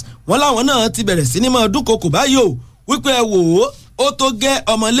Teachers wọ́n láwọn náà ti bẹ̀rẹ̀ sí ní mọ́ dúnkokò báyìí o wípé ẹ wò ó tó gẹ́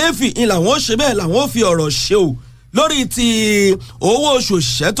ọmọléèfì ń làwọn ó ṣe bẹ́ẹ̀ làwọn ó fi ọ̀rọ̀ ṣe o lórí ti owó oṣù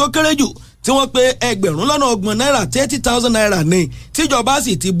òṣìṣẹ́ tó kéré jù tí wọ́n pé ẹgbẹ̀rún lọ́nà 30,000 náírà 30,000 naira ní tíjọba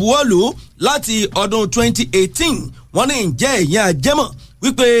sì ti buwọ́lù láti ọdún 2018 wọ́n ní ǹjẹ́ èyàn àjẹmọ̀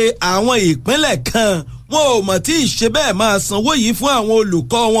wípé àwọn ìpínlẹ̀ kan wọn ò mọ̀ tí ìṣe bẹ́ẹ̀ máa sanwó yìí fún àwọn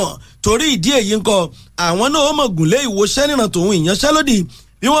olùkọ́ wọn torí ìdí èyí ńkọ́ àwọn náà ó mọ̀gùn lé ìwòsàn níran tòun ìyanṣẹ́lódì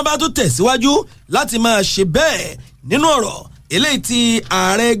bí wọ́n bá tún tẹ̀síwájú láti máa ṣe bẹ́ẹ̀ nínú ọ̀rọ̀ eléyìí tí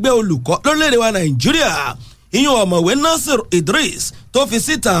ààrẹ ẹgbẹ́ olùkọ́ lórílẹ̀‐èdè wa Nàìjíríà ìyún ọ̀mọ̀wé Nasir Idris tó fi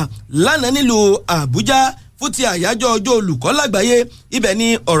síta lánàá nílùú Àbújá fún ti àyájọ́ ọjọ́ olùkọ́ lágbàáyé ibẹ̀ ni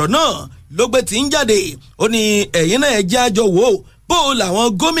ọ̀rọ̀ náà ló gbé tí ń jáde ó ní ẹ̀yin náà ẹ jẹ́ àjọ wò bó làwọn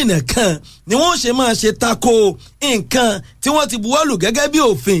gómìnà kan ni wọ́n ṣe máa ṣe tako nǹkan tí wọ́n ti buwọ́lù gẹ́gẹ́ bí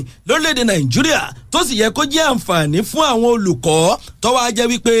òfin lórílẹ̀‐èdè Nàìjíríà tó sì yẹ kó jẹ́ àǹfààní fún àwọn olùkọ́ tó wá jẹ́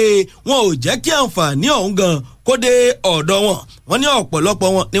wípé wọn ò jẹ́ kí àǹfààní ọ̀hún gan kó dé ọ̀dọ̀ wọn wọ́n ní ọ̀pọ̀lọpọ̀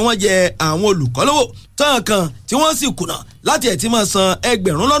wọn ni wọ́n jẹ àwọn olùkọ́ lówó tán kan tí wọ́n sì kùnà láti ẹ̀ tí máa san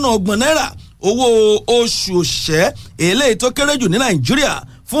ẹgbẹ̀rún lọ́nà 30 náírà owó oṣù òṣìṣẹ́ eléyìí tó kéré jù ní Nàìjíríà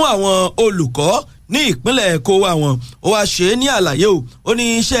fún àwọn olùkọ́ ní ìpínlẹ̀ Èkó wa wọn ó wá ṣe é ní àlàyé o ó ní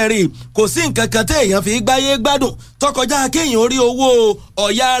iṣẹ́ rí kò sí nǹkan kan tí èèyàn fi gbáyé gbádùn tọkọjá kéèyàn orí owó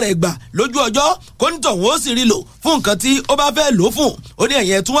ọ̀yà rẹ̀ gbà lójú ọjọ́ kó ní tọ̀hún ó sì rí lò fún nǹkan tí ó bá fẹ́ lò fún ó ní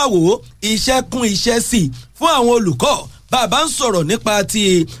ẹ̀yẹn tún wà wò ó iṣẹ́ kún iṣẹ́ sí fún àwọn olùkọ́ bàbá ń sọ̀rọ̀ nípa ti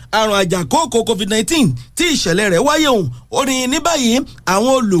àrùn àjàkókò COVID-19 tí ìṣẹ̀lẹ̀ rẹ̀ wáyé òun ó ní ní báyìí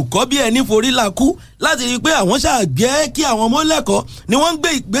àwọn olùkọ́ bí ẹni forí lakú láti rí i pé àwọn ṣàgbẹ́ kí àwọn ọmọ lẹ́kọ̀ọ́ ni wọ́n ń gbé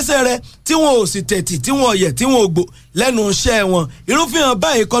ìgbésẹ̀ rẹ̀ tí wọn ò sì tẹ̀tì tí wọn ò yẹ̀ tí wọn ò gbò lẹ́nu iṣẹ́ wọn irúfihàn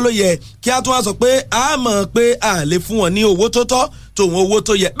báyìí kọ́ ló yẹ kí a tún wá sọ pé a mọ̀ pé a lè fún wọn ní owó tó tọ́ tòun owó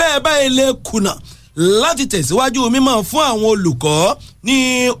tó yẹ bẹ́ẹ̀ báyìí lè kùnà láti tẹ̀síwájú mímọ́ fún àwọn olùkọ́ ní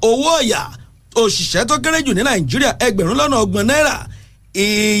owó ọ̀yà òṣìṣẹ́ tó kéré jù ní Nàìjíríà ẹgbẹ̀rún lọ́nà 30 náírà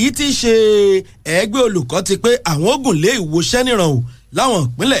èyí tí ṣe ẹgbẹ́ olùkọ́ ti pé àwọn ogun lé ìwòsàn níran o láwọn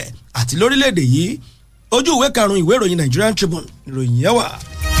ìpínlẹ̀ àti lórílẹ̀‐èdè yìí ojú ìwé karùn-ún ìwé ìròyìn Nigerian Tribune ìròyìn yẹn wà.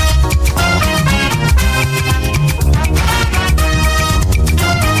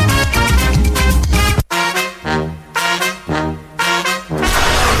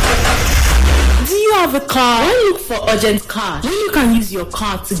 Have a car? Why look for urgent cars when you can use your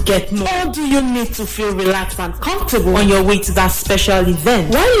car to get more? Or do you need to feel relaxed and comfortable on your way to that special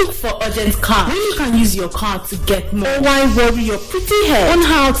event? Why look for urgent cars when you can use your car to get more? Or why worry your pretty head on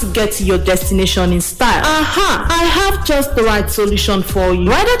how to get to your destination in style? Aha! I have just the right solution for you.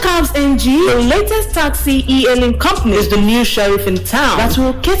 Ryder Cabs NG, the latest taxi e-hailing company, is the new sheriff in town that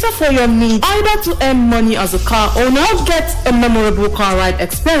will cater for your needs, either to earn money as a car owner or get a memorable car ride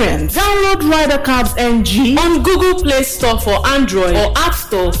experience. Download Ryder Cabs NG on Google Play Store for Android or App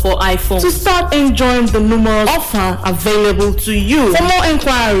Store for iPhone to start enjoying the numerous offers available to you. For more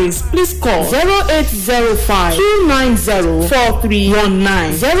inquiries, please call 0805 290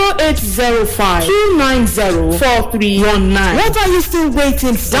 4319 0805 290 4319. What are you still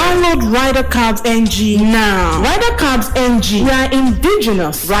waiting for? Download Ryder Cabs NG now. Ryder Cabs NG, we are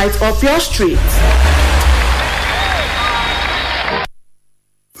indigenous right up your street.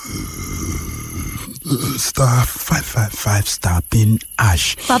 Star 555 star pin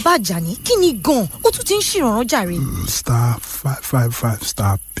hash. Bàbá Àjàní kí ni gan-an ó tún ti ń ṣèrànràn jàre. Star 555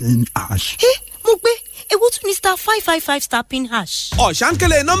 star pin hash. Mo gbé ewu tún ní star 555 star pin hash.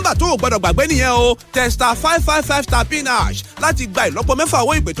 ọ̀sánkélé nọ́mbà tó o gbọ́dọ̀ gbàgbé nìyẹn o tẹ star 555 star pin hash láti gba ìlọ́po mẹ́fà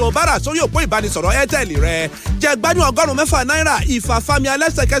owó ìpè tó o bá rà sórí òpó ìbánisọ̀rọ̀ airtel rẹ jẹ gbádùn $100 ìfàfàmì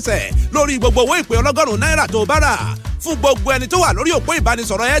alẹ́sẹ̀kẹsẹ̀ lórí gbogbo owó ìpè $100 tó o bá rà fún gbogbo ẹni tó wà lórí òpó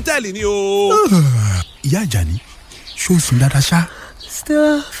ìbánisọ̀rọ̀ airtel ni o. Ìyá Àjàní ṣó sùn dáadáa ṣá.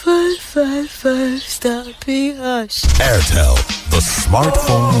 Star 555 star pin hash. Airtel, the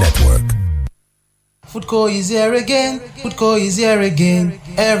smartphone network. Foodco is here again. Foodco is here again.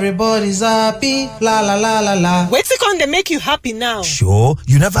 Everybody's happy. La la la la la. Wetin come dey make you happy now? Sure,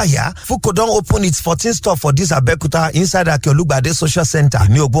 you never hear? Foodco don open its 14th store for this Abeokuta inside Akeolugbade Social Center.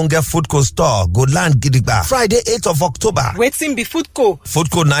 New Ogbonge Foodco store go land gidigba Friday 8th of October. Wetin be Foodco?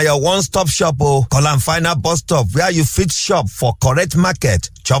 Foodco na your one-stop shop o. Call am final bus stop where you fit shop for correct market,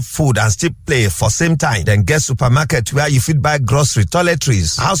 chop food and still play for same time. Then get supermarket where you fit buy grocery,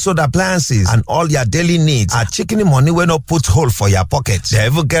 toiletries, household appliances and all your daily needs at chicken money wey no put hole for your pocket. They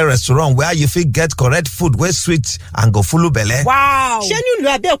even get restaurant where you fit get correct food wey sweet and go full belle. Wow! Ṣé nílùú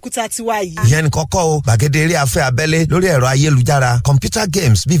Abẹ́òkúta tiwa yìí? Ìyẹn kọ́kọ́ o, gbàgede eré afẹ́ abẹ́lé lórí ẹ̀rọ ayélujára, computer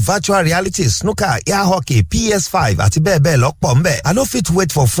games bíi virtual reality, snooker, air hockey, PS5 àti bẹ́ẹ̀ bẹ́ẹ̀ lọ́pọ̀ ńbẹ̀. I no fit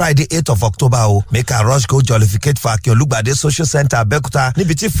wait for Friday 8th of October o. Make a rush go jollificate for Akeolugbade Social Center Abẹ́òkúta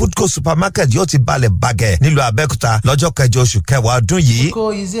níbi tí Foodco supermarket yóò ti balẹ̀ bàgẹ́ nílùú Abẹ́òkúta lọ́jọ́ kẹjọ oṣù kẹwàá ọdún yìí.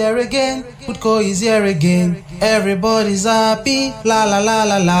 Foodco is here again. Foodco is here again. Everybody's happy. La la la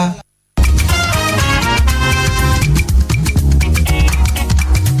la la.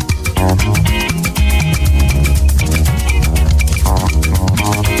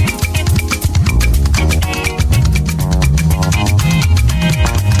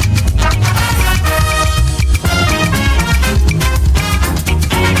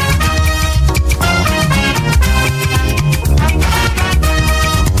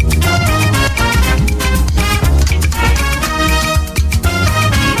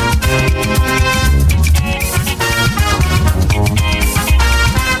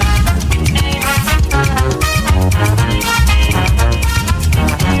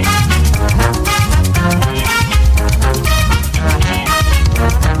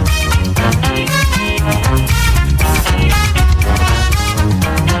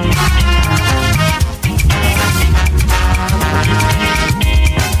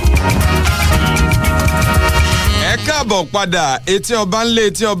 Padà etí ọba ńlé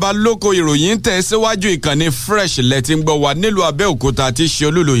etí ọba lóko ìròyìn tẹ̀ síwájú ìkànnì fresh lẹ́tí ń gbọ́ wá nílùú Abẹ́òkúta tí ṣe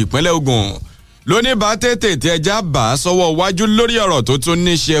olúlo ìpínlẹ̀ Ògùn lóní bá tètè tí ẹja bá sọ́wọ́ wájú lórí ọ̀rọ̀ tó tún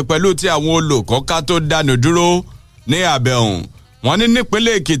ní ṣe pẹ̀lú tí àwọn olùkọ́ ká tó dánu dúró ní Abẹ́òhùn wọ́n ní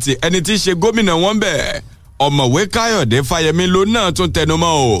nípínlẹ̀ Èkìtì ẹni tí ṣe gómìnà wọn bẹ̀ ọ̀mọ̀wé Káyọ̀dé Fáyẹmí ló náà tún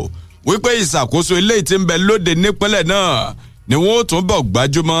tẹnumọ́ o wípé ìṣàkóso ilé tí ń bẹ lóde nípínlẹ̀ náà ni wọ́n ó tún bọ̀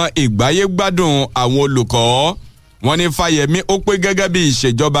gbájúmọ́ ìgbáyé gbádùn àwọn olùkọ́ wọ́n ní Fáyẹmí ó pé gẹ́gẹ́ bí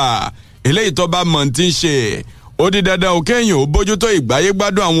ìṣèjọba eléyìí tó bá mọ̀ tí ń ṣe ó di dandan ó kéèyàn ó bójútó ìgbáyé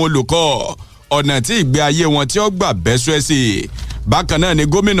gbádùn àwọn olùkọ́ ọ̀nà tí ìgbé ayé wọn tí ó gbà bẹ́sù ẹ̀ sí. Bákan náà ni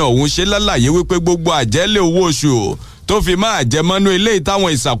gómìnà ọ̀hún ṣe lálàyé wípé gbogbo àjẹ́lé owó oṣù tó fi máa jẹmọ́nú eléyìí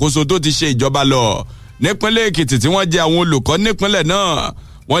táwọn ìṣàkóso tó ti ṣe ìjọba lọ nípínlẹ̀ Èkìtì tí wọ́n jẹ àwọn olùkọ́ nípínlẹ̀ náà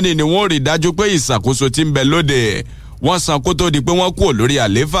wọ́n ní wọ́n rí dájú pé ìṣàkóso tí ń bẹ lóde wọ́n san kó tó di pé wọ́n kúrò lórí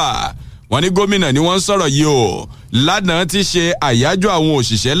àlééfà. Wọ́n ní gómìnà ni wọ́n ń sọ̀rọ̀ yìí o lánàá ti ṣe àyájọ́ àwọn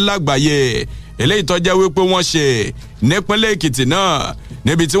òṣìṣẹ́ lágbàáyé eléyìí tó jẹ́ wípé wọ́n ṣe nípínlẹ̀ Èkìtì náà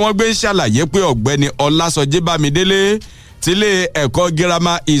níbi tí wọ́n gbé ń ṣàlàyé pé ọ̀gbẹ́ni Ọlásọjí Bámidélé tilé ẹ̀kọ́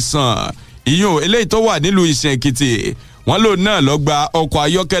girama Ìsàn ìyún eléyìí tó wà nílùú Ìsìn Èkìtì wọ́n lò náà lọ gba ọkọ̀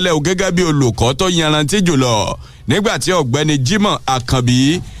ayọ́kẹ́lẹ́ o gẹ́gẹ́ bí olùkọ́ tó yanrantí jùlọ nígbà tí ọ̀gbẹ́ni Jimoh Àkànbí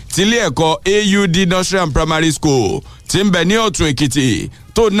tilé ẹ̀kọ́ AUD Nursery and Primary School tí ń bẹ ní Ọ̀tún Èkìtì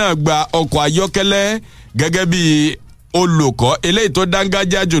tó náà gba ọkọ̀ ayọ́kẹ́lẹ́ gẹ́gẹ́ bí olùkọ́ eléyìí tó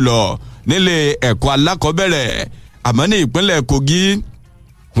dángájá jùlọ nílé ẹ̀kọ́ alákọ̀ọ́bẹ̀rẹ̀ àmọ́ ní ìpínlẹ̀ Kogi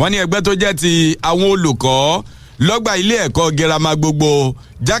wọ́n ní ẹgbẹ́ tó jẹ́ ti àwọn olùkọ́ lọ́gbà ilé ẹ̀kọ́ girama gbogbo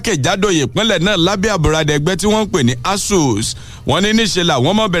jákèjádò ìpínlẹ̀ náà lábẹ́ àbúradà ẹgbẹ́ tí wọ́n ń pè ní ASUS wọ́n ní níṣe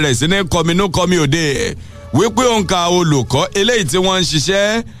làwọn mọ̀ bẹ̀rẹ̀ sí ní kọminú kọmi òde wípé òǹkà olùkọ́ eléyìí tí wọ́n ń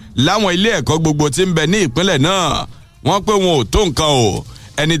ṣiṣẹ́ láwọn ilé ẹ̀kọ́ gbogbo tí ń bẹ ní ìpínlẹ̀ náà wọ́n pé wọn ò tó nǹkan o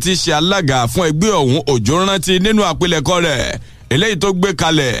ẹni tí í ṣe alága fún ẹgbẹ́ ọ̀hún Òjó rántí nínú àpilẹ̀kọ rẹ̀ eléyìí tó gbé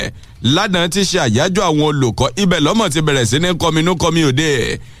kalẹ̀ lánàá tí í ṣe àyájọ́ àwọn olùkọ́ ibẹ̀ lọ́mọ̀ ti bẹ̀rẹ̀ sí ní kọminú kọmi òde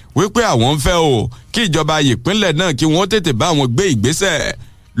wípé àwọn ń fẹ́ o kí ìjọba ìpínlẹ̀ náà kí wọ́n tètè bá àwọn gbé ìgbésẹ̀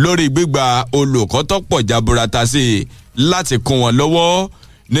lórí gbígba olùkọ́ tó pọ̀ jaburata sí i láti kún wọn lọ́wọ́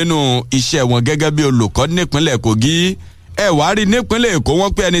nínú iṣẹ́ wọn gẹ́gẹ́ bí olùkọ́ nípínlẹ̀ Kogi. Ẹ wá rí nípínlẹ̀ Èkó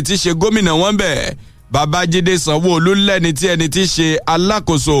wọ́n pé ẹni tí ṣe gómìnà wọn bẹ̀ Babájídé Sanwó-Olú lẹ́ni tí ẹni tí ṣe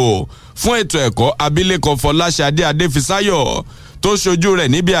alákòóso fún ètò ẹ̀kọ́ abilékọ Fọláṣadé Adéfisáyọ̀ tó ṣojú rẹ̀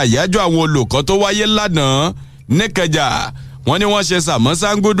níbi àyájọ́ àwọn olùkọ́ tó wáyé lánàá níkẹjà. Wọ́n ní wọ́n ṣe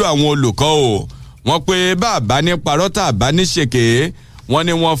sàmọ́sángúdù àwọn olùkọ́ o. Wọ́n pé bàbá ní parọ́tà bá ní ṣèké. Wọ́n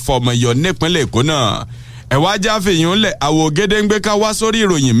ní wọ́n fọmọ yọ nípínlẹ̀ Èkó náà. Ẹ̀wá jáfìyún lẹ̀ àwò gédéǹgbé ká wá sórí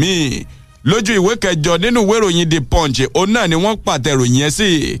ìròyìn míì. Lójú ìwé kẹjọ nínú ìwé ìròyìn The Punch òun náà ni wọ́n pàtẹ ìròyìn yẹn sí.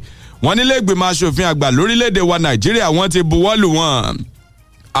 Wọ́n nílé ìgbìmọ̀ aṣòfin àgbà lórílẹ̀‐èdè wa Nàìjíríà wọ́n ti buwọ́lù wọn.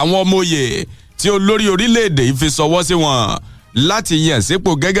 Àwọn ọmọ oyè tí olórí orílẹ̀‐èdè yìí fi sọwọ́ sí wọn láti yàn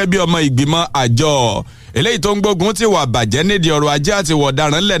sípò gẹ́gẹ́ bí ọmọ ìgbìmọ̀ àjọ eléyìí tó ń gbógun ti wà bàjẹ́ nídìí ọrọ̀ ajé àti ìwà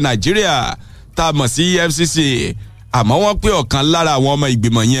ọ̀daràn ńlẹ̀ Nàìjíríà tá a mọ̀ sí EFCC. Àmọ́ wọ́n pé ọ̀kan lára àwọn ọmọ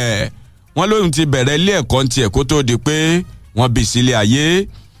ìgbìmọ̀ yẹn wọ́n lóun ti bẹ̀rẹ̀ ilé ẹ̀kọ́ tiẹ̀ kó tó di pé wọ́n bí sílé ayé.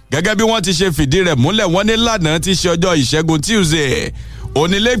 Gẹ́gẹ́ bí wọ́n ti ṣe fìdí rẹ̀ múlẹ̀ wọ́n ní lánàá ti ṣe ọjọ́ ìṣẹ́gun Tuesday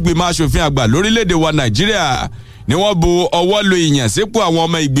onílé-ìgbìmọ̀ aṣòfin àgbà lórílẹ̀‐èdè wa Nàìjíríà ni wọ́n bu ọwọ́ lu ìyànsípò àwọn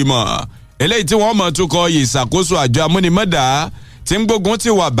ọmọ ìgbìmọ̀ eléyìí tí wọ́n mọ̀ tukọ̀ ìṣàkóso àjọ amúnimọ́dà tí ń gbógun ti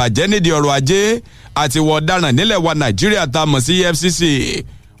wà bàjẹ́ nídìí ọrọ̀ ajé àti ìwà ọ̀daràn nílẹ̀ wa Nàìjíríà tá a mọ̀ sí EFCC.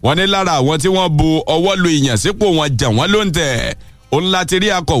 Wọ́n ní lára àwọn tí wọ́n bu ọwọ́ lu ìyànsípò wọn jà wọ́n ló ń tẹ̀ òun láti rí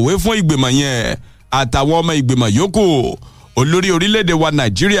akọ̀wé fún ìgbìmọ̀ yẹn àtàwọn ọmọ ìgbìmọ̀ yòókù. Olórí orílẹ̀-èdè wa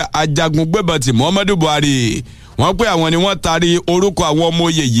Nàìjíríà ajagun gbébọn ti Muhammadu Buhari wọ́n pé àwọn ni wọ́n taari orúkọ àwọn ọmọ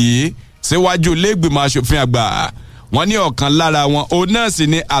oyè yìí síwájú ilé-ìgbìmọ̀ aṣòfin àgbà. Wọ́n ní ọ̀kan lára wọn òun náà sì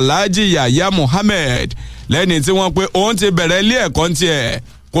ni Alhaji Yahya Muhammed lẹ́ni tí wọ́n pé òun ti bẹ̀rẹ̀ ilé ẹ̀kọ́ ń tiẹ̀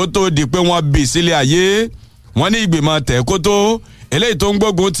kó tó di pé wọ́n bí sílé ayé. Wọ́n ní ìgbìmọ̀ tẹ̀kótó eléyìí tó ń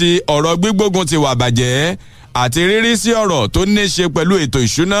gbógun ti ọ̀rọ̀ gbígbógun ti wà bàjẹ́ àti rírí sí ọ̀rọ̀ tó ní ṣe pẹ̀lú ètò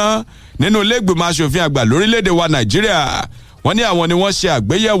ìṣúná nínú ilé-ìgbìmọ̀ aṣòfin àgbà lórílẹ̀‐èdè wa Nàìjíríà. Wọ́n ní àwọn ni wọ́n ṣe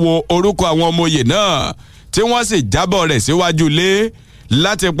àgbéyẹ̀wò orúkọ àwọn ọmọ oyè náà tí wọ́n sì jábọ̀ rẹ̀ síwájú ilé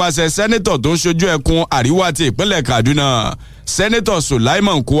láti pàṣẹ sẹ́nítọ̀ tó ń ṣojú ẹkùn àríwá ti ìpínlẹ̀ Kaduna sẹ́nítọ̀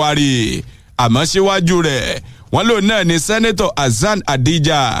Sulaiman Kwari. Àmọ́ síwájú rẹ̀ wọ́n lò náà ni sẹ́nítọ̀ Hasan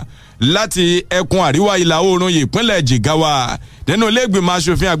Adija láti ẹkùn àríwá ìlà oòrùn ìpínlẹ̀ Jigawa nínú ilé-ìgbìmọ̀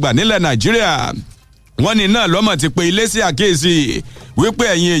aṣòfin àgbà nílẹ̀ Nàìjíríà. Wọ́n ní náà lọ́mọ̀ ti pe ilé sí àkíyèsí wípé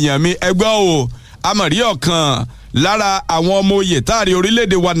ẹ̀yin èèyàn mi ẹgbọ́ o amọ̀rí ọ̀kan lára àwọn ọmọ oyè táàrí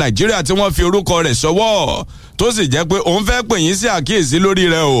orílẹ̀-èdè wa Nàìjíríà tí wọ́n fi orúkọ rẹ̀ sọwọ́ tó sì jẹ́ pé òun fẹ́ pè yín sí àkíyèsí lórí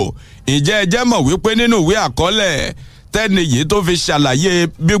rẹ̀ o. Ǹjẹ́ ẹ jẹ́ mọ̀ wípé nínú ìwé àkọọ́lẹ̀ tẹ́ni yìí tó fi ṣàlàyé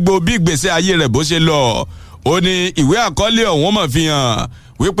gbogbo bí ìgbésí ayé rẹ̀ bó ṣe lọ ó ní ìwé àkọọ́lẹ̀ ọ̀hún mọ̀ fi hàn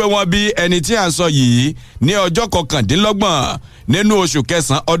wípé wọ́n bí ẹni tí à ń sọ yìí ní ọjọ́ 29 nínú oṣù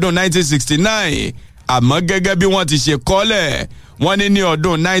kẹsàn-án ọdún 1969. Àmọ́ gẹ́gẹ́ bí wọ́n ti ṣe kọ́lẹ̀ wọ́n ní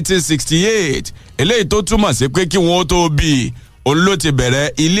ọdún 1968 eléyìí tó túmọ̀ sí pé kí wọ́n tó bí òun ló ti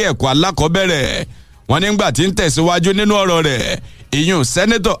bẹ̀rẹ̀ ilé ẹ̀kọ́ alákọ̀ọ́bẹ̀rẹ̀. Wọ́n nígbà tí ń tẹ̀síwájú nínú ọ̀rọ̀ rẹ̀ ìyún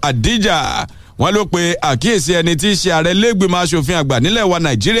sẹ́nẹ́tọ̀ Adija wọ́n ló pe àkíyèsí ẹni tí í ṣe ààrẹ ilé-ìgbìmọ̀ aṣòfin àgbà nílẹ̀ wa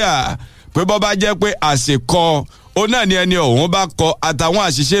Nàìjíríà pé bọ́ bá jẹ́ pé àṣekọ ó náà ni ẹni ọ̀hún bá kọ àtàwọn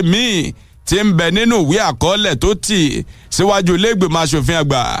àṣìṣe míì tí ń bẹ nínú ìwé àkọọ́lẹ̀ tó tì síwájú ilé-ìgbìmọ̀ aṣòfin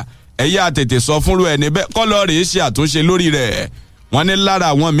àgbà ẹ̀yà tètè sọ fúnrú ẹni bẹ́ẹ̀ kọ́ lọ́ọ́ rèé ṣe àtúnṣe lórí rẹ̀. Wọ́n ní lára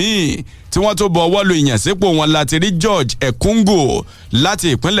àwọn míì tí wọ́n tó bọ ọwọ́ lu ìyànsípò wọn láti rí George Ekungo láti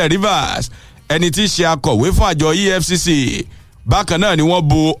ìpínlẹ̀ Rivers ẹni tí í ṣe akọ̀wé fún àjọ EFCC. Bákan náà ni wọ́n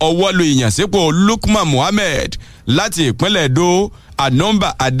bu ọwọ́ lu ìyànsípò Lukman Muhammed láti ìpínlẹ̀ Edo,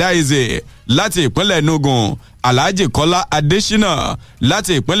 Anomba Adaize láti ìpínlẹ̀ Enugu, Alhaji Kọ́lá Adésínà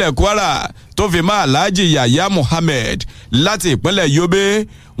láti ìpínlẹ̀ Kwara tó fi mọ́ Alhaji Yahya Muhammed láti ìpínlẹ̀ Yobe.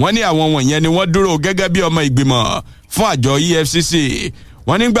 Wọ́n ní àwọn wọ̀nyẹn ni wọ́n dúró gẹ́gẹ́ bí ọmọ ìgbìmọ̀ fún àjọ EFCC.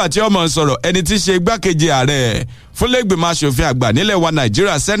 Wọ́n nígbà tí ọmọ sọ̀rọ̀ ẹni tí í ṣe igbákejì ààrẹ fúnlẹ́gbìmọ̀ aṣòfin àgbà nílẹ̀ wa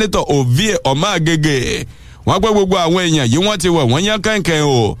Nàìjíríà sẹ́nitọ̀ Ovie Ọmọ-Agége wọ́n pé gbogbo àwọn èèyàn yìí wọ́n ti wọ̀ wọ́n yán kẹ́ńkẹ́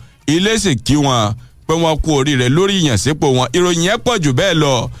o ilé sì kí wọn pé wọ́n kú oríire lórí ìyànsípò wọn. Ìròyìn yẹn pọ̀ jù bẹ́ẹ̀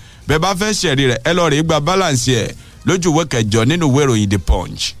lọ bẹ́ẹ̀ bá fẹ́ ṣẹ̀rí rẹ̀ ẹ lọ rí gba balance ẹ̀ lójú ìwé kẹjọ nínú ìwé ìròyìn The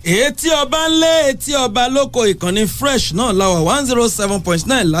Punch. Etí ọba ń lé etí ọba lóko ìkànnì fresh náà láwà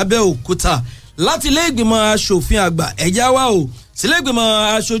 107.9 lábẹ́òkúta láti ilé ìgbìmọ̀ aṣòfin àgbà ẹ̀já wa o sílé ìgbìmọ̀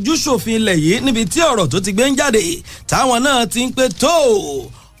aṣojú ṣòfin ilẹ̀ yìí níbi tí ọ̀rọ̀ tó ti gbé ń jáde táwọn náà ti ń pé tó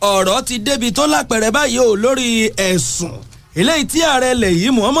ọ̀rọ̀ ti débi tó lápẹ̀rẹ̀ báyìí o lórí ẹ̀sùn eléyìí tí ààrẹ ilẹ̀ yìí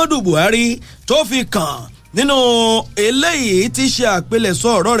Muhammadu Buhari tó fi kàn nínú eléyìí tí ṣe àpilẹ̀sọ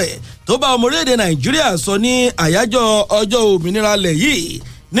ọ̀rọ̀ rẹ̀ tó bá ọmọ orílẹ̀-èdè Nàìjíríà sọ ní àyájọ́ ọjọ́ òmìnira ilẹ̀ yìí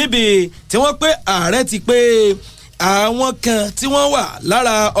níbi tí wọ́n pé ààrẹ ti pé àwọn kan tí wọ́n wà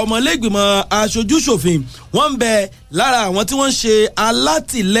lára ọmọlẹ́gbìmọ̀ aṣojúṣòfin wọ́n ń bẹ lára àwọn tí wọ́n ń ṣe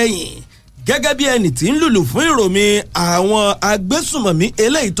alátìlẹ́yìn gẹ́gẹ́ bí ẹni tí ń lùlù fún ìròmí àwọn agbésùmọ̀mí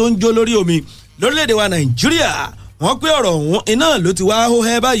eléyìí tó ń jó lórí omi lórílẹ̀‐èdè wa Nàìjíríà wọ́n pé ọ̀rọ̀ ọ̀hún iná ló ti wá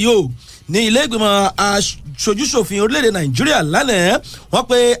hóhẹ́ báyìí o ní ilé ìgbìmọ̀ aṣojúṣòfin orílẹ̀‐èdè Nàìjíríà lánàá wọ́n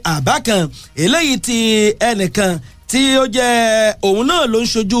pé àbá kan eléyìí ti ẹnìkan tí ó jẹ́ òun náà ló ń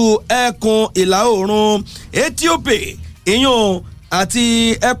ṣojú ẹkùn ìlà oòrùn Ethiopia ìyún àti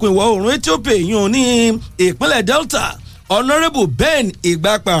ẹkùn ìwọ̀ oòrùn Ethiopia ìyún ní ìpínlẹ̀ Delta Honourable Ben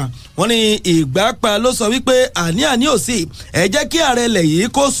Igbapa wọ́n ní Igbapa ló sọ wípé àní ò sí ẹ jẹ́ kí ààrẹ ilẹ̀ yìí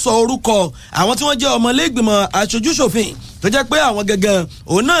kó sọ orúkọ àwọn tí wọ́n jẹ́ ọmọlẹ́gbìmọ̀ aṣojúṣòfin tó jẹ́ pé àwọn gangan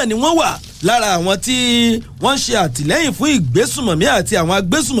òun náà ni wọ́n wà lára àwọn tí wọ́n ń ṣe àtìlẹ́yìn fún ìgbésùmọ̀mí àti àwọn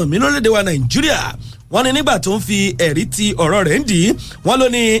agbésùmọ̀mí lórílẹ̀‐èdè wa Nàìjíríà wọ́n ní nígbà tó ń fi ẹ̀rí ti ọ̀rọ̀ rẹ̀ ń dì í wọ́n ló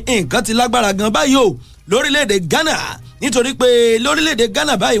ní nǹkan ti lágbára gan báyìí o lórílẹ̀‐èdè Ghana nítorí pé lórílẹ̀‐èdè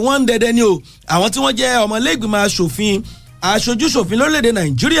Ghana báyìí wọ́n ń dẹdẹ ni o àwọn tí wọ́n jẹ́ ọmọlẹ́gbìmọ̀ aṣojúṣòfin lórílẹ̀‐èdè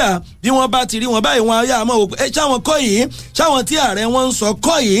Nàìjíríà bí wọ́n bá ti rí wọn báyìí wọn ayé àmọ́ òkú ṣáwọn kọ́ yìí ṣáwọn tí ààrẹ wọn ń sọ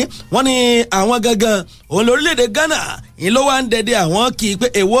kọ́ yìí wọ́n ní àwọn gangan òun lórílẹ̀‐èdè Ghana yìí ló wá ń dẹdẹ àwọn kì í pé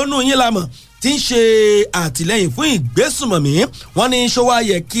èwo nù yín lamọ̀ tí ń ṣe àtìlẹ́yìn fún ìgbésùmọ̀mí wọ́n ní ṣọwọ́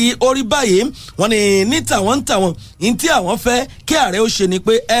ayẹ kí ó rí báyìí wọ́n ní ní tàwọn ní tí àwọn fẹ́ kí ààrẹ ó ṣe ni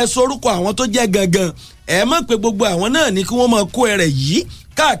pé ẹ sorúkọ àwọn tó jẹ́ gangan ẹ mọ̀ pé gbogbo àwọn náà ní kí wọ́n máa kó ẹrẹ̀ yìí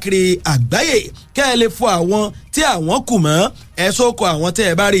káàkiri àgbáyé kẹ́ ẹ lè fọ àwọn tí àwọn kù mọ́ ẹ sóko àwọn tẹ́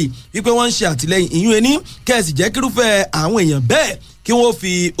ẹ bá rí wípé wọ́n ń ṣe àtìlẹ́yìn ìyún ẹni kẹ́ ẹ sì jẹ́ kírúfẹ́ àwọn èèyàn bẹ́ẹ̀ kí wọ́n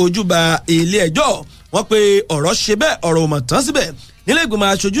fi ojú ba ilé ẹjọ́ wọ́n pe ọ̀rọ̀ ṣe bẹ́ẹ̀ ọ̀rọ̀ ò mọ̀ tán síbẹ̀ nílé ìgbìmọ̀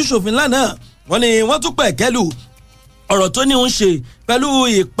aṣojúṣòfin lánàá wọ́n ní wọ́n tún pẹ̀kẹ́lù ọ̀rọ̀ tó ní ń ṣe pẹ̀lú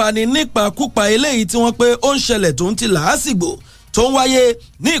ìpani nípakúpa eléyìí tí wọ́n pé ó ń ṣẹlẹ̀ tó ń ti làásìgbò tó ń wáyé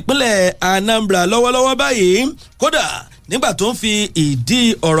ní ìpínlẹ̀ Anambra lọ́wọ́lọ́wọ́ báyìí kódà nígbà tó ń fi ìdí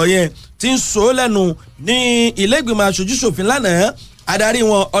ọ̀rọ̀ yẹn tí ń sọ lẹ́nu ní ilé ìgbìmọ̀ aṣojúṣòfin lánàá adarí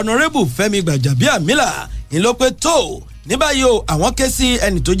wọn Honourable Fẹ́mi Gbàjàbíàmílà ìlọpẹ tó ní báyìí o àwọn ké sí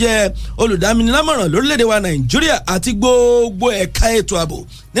ẹni tó jẹ́ olùdáminilámọ̀ràn lórílẹ̀‐èdè wa Nàìjíríà àti gbogbo ẹ̀ka ètò ààbò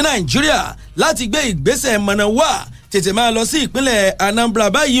ní Nàìjíríà láti gbé ìgbésẹ̀ mọ̀nà wá tètè máa lọ sí ìpínlẹ̀ Anambra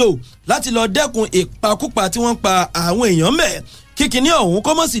báyìí o láti lọ dẹ́kun ìpakúpa tí wọ́n pa àwọn èèyàn mẹ́ kíkiní ọ̀hún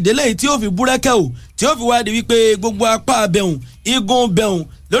kọ́mọ̀sì délé tí ó fi búrẹ́kẹ́ o tí ó fi wá di wípé gbogbo apá abẹ́hùn igun bẹ́hùn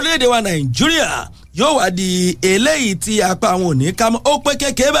lórílẹ̀‐èdè wa Nàìjíríà yóò wá di eléyìí tí apá àwọn ò ní ká mọ́ ó pé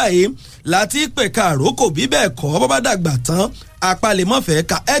kékeré báyìí láti pẹ̀ka àrókò bí bẹ́ẹ̀ kọ́ bọ́ bá dàgbà tán apá lè mọ̀ fẹ́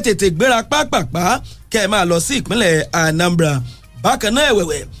ká ẹ tètè gbéra pápápá kẹ́ ẹ máa lọ sí ìpínlẹ̀ Anambra bákan náà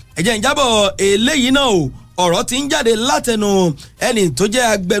ẹ̀wẹ̀wẹ̀ ẹ̀jẹ̀ ìjábọ̀ eléyìí náà o ọ̀rọ̀ tí ń jáde látẹnu ẹni tó jẹ́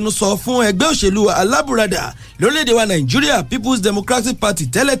agbẹnusọ fún ẹgbẹ́ òṣèlú alábùradà lórílẹ̀‐èdè wa Nàìjíríà People's Democratic Party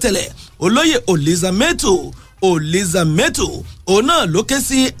tẹ́lẹ̀tẹ́lẹ̀ olóyè Olizameto òun náà ló ké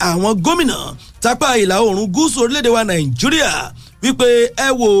sí àwọn gómìnà tápá ìlà oòrùn gúúsù orílẹ̀‐èdè wa Nàìjíríà wípé ẹ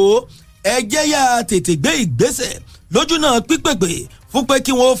wò ó ẹ jẹ́ yá tètè gbé ìgbésẹ̀ lójú náà pípèpè fún pé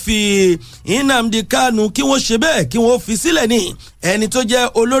kí wọ́n fi Nnamdi Kanu kí wọ́n ṣe bẹ́ẹ̀ kí wọ́n fi sílẹ̀ ní ẹni tó jẹ́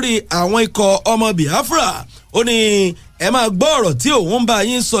olórí àwọn ikọ̀ ọmọ Biafra ó ní ẹ máa gbọ́ ọ̀rọ̀ tí òun ń bá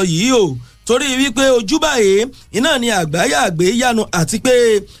yín sọ yìí o torí wípé ojú báyìí iná ni àgbáyà àgbé yánu àti pé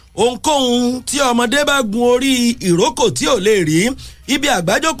ohunkóhun tí ọmọdé bá gun orí ìrókò tí ò lè rí ibi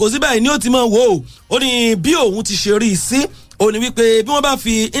àgbájókòó sí báyìí ni ó ti máa wò ó ní bí òun ti ṣe rí i sí ó ní wípé bí wọ́n bá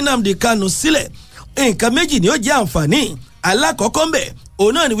fi Nnamdi Kanu sílẹ̀ nǹkan méjì ni ó jẹ́ àǹfààní alákọ̀ọ́kọ́ mbẹ̀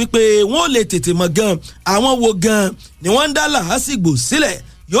òun náà ni wípé wọ́n lè tètè mọ̀ gan àwọn wo gan ni wọ́n ń dá làásìgbò sílẹ̀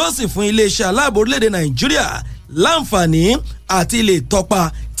yóò sì fún iléeṣẹ́ aláàbò orílẹ̀-èdè Nàìjíríà láǹfààní àti lè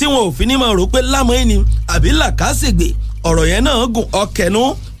tọpa tí wọn ò fi ní máa rò pé lámọ́ ẹni àbí làkàṣègbè ọ̀rọ̀ yẹn náà gùn ọkẹ̀nu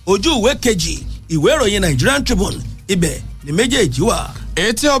ojú ìwé kejì ìwé ìròyìn Nigerian Tribune ibẹ̀ ni méjèèjì wà.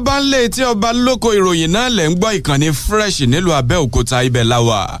 etí ọba ńlẹ̀ etí ọba lóko ìròyìn náà lẹ̀ ń gbọ́ ìkànnì Fresh nílùú Abẹ́òkúta ibẹ̀ la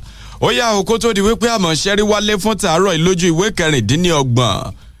wà ó yá òkú tó di wípé àmọ́ ṣẹ́rí wálé fún tàárọ̀ ìlójú ìwé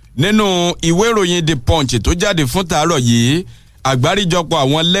 26 nínú ìwé ìròyìn The Punch tó jáde fún tàárọ̀ yìí àgbáríjọpọ̀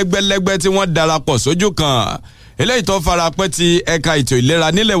àwọn lẹ́gbẹ́lẹ́gbẹ́ tí wọ́n darapọ̀ sójú kan eléyìí tó farapẹ́ ti ẹ̀ka ètò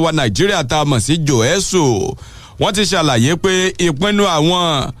ìlera nílẹ̀ wa Nàìjíríà tá a mọ̀ sí Joesu wọ́n ti ṣàlàyé pé ìpinnu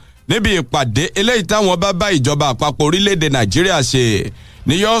àwọn níbi ìpàdé eléyìí táwọn bá ìjọba àpapọ̀ orílẹ̀-èdè Nàìjíríà ṣe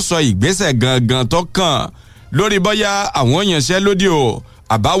ni yóò sọ ìgbésẹ̀ gangan tó kàn lórí bóyá àwọn yanṣẹ́lódì o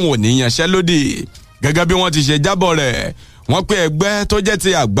àbáwọn ò ní yanṣẹ́lódì gẹ́gẹ́ bí wọ́n ti ṣe jábọ̀ rẹ̀ wọ́n pé ẹgbẹ́ tó jẹ́ ti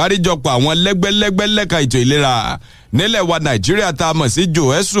àgbáríjọpọ̀ àwọn lẹ́gbẹ́lẹ́gbẹ́ lẹ́ka ètò ìlera nílẹ̀ wa Nàìjíríà tá a mọ̀ sí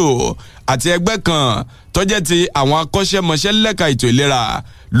Joesu àti ẹgbẹ́ kan tó jẹ́ ti àwọn akọ́ṣẹ́mọṣẹ́ lẹ́ka ètò ìlera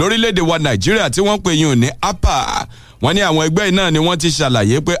lórílẹ̀‐èdè wa Nàìjíríà tí wọ́n pè yín ní APA wọ́n ní àwọn ẹgbẹ́ náà ni wọ́n ti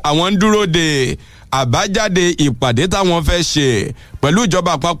ṣàlàyé pé àwọn ń dúró de àbájáde ìpàdé táwọn fẹ́ ṣe pẹ̀lú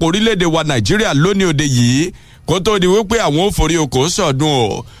ìjọba àpapọ̀ orílẹ̀‐èdè wa Nàìjíríà lónìí òde yìí kó tó di wípé àwọn ò forí oko sọ̀dún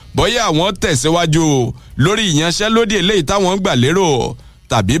o bóyá àwọn tẹ̀síwájú lórí ìyanṣẹ́lódì eléyìí táwọn ń gbà lérò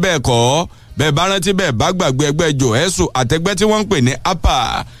tàbí bẹ́ẹ̀ kọ́ bẹ́ẹ̀ bá rántí bẹ́ẹ̀ bá gbàgbé ẹgbẹ́ jòhẹ́sù àtẹgbẹ́ tí wọ́n ń pè ní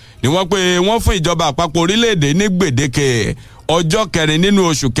APA ni wọ́n pé wọ́n fún ìjọba àpapọ̀ orílẹ̀-èdè ní gbèdéke ọjọ́ 4 nínú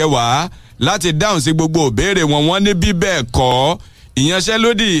oṣù kẹwàá láti dáhùn sí gbogbo ìbéèrè wọn. Wọ́n ní bí bẹ́ẹ̀ kọ́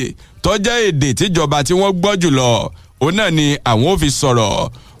ìyanṣẹ́lódì tó jẹ́ èdè tíjọba tí wọ́n gbọ́ jùlọ òun náà ni àwọn ò fi sọ̀rọ̀.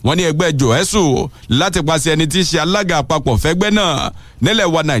 Wọ́n ní ẹgbẹ́ jòhẹ́sù láti pàṣẹ ẹni tí í ṣe alága àpapọ̀ fẹ́gbẹ́ náà nílẹ̀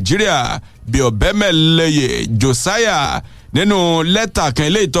wa Nàìjíríà Bíọ́bẹ́mẹ́lẹ́yẹ Josiah nínú lẹ́tà kan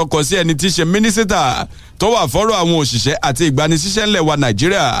ilé ìtọ́kọ sí ẹni tí í ṣe mínísítà tó wà fọ́rọ̀ àwọn òṣìṣẹ́ àti ìgbanisíṣẹ́ ńlẹ̀ wa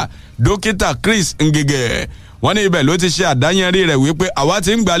Nàìjíríà dókítà Chris Ngige. Wọ́n ní ibẹ̀ ló ti ṣe àdáyanrí rẹ̀ wípé àwa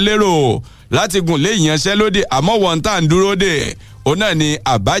ti ń gbà lérò láti gùn lé ìyanṣẹ́lódì àmọ́ wọn tá à ń dúró dè òun náà ni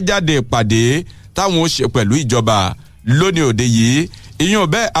àbájáde ìpàdé táwọn ó ṣe pẹ̀lú ìjọba lónìí òde yìí. Ìyún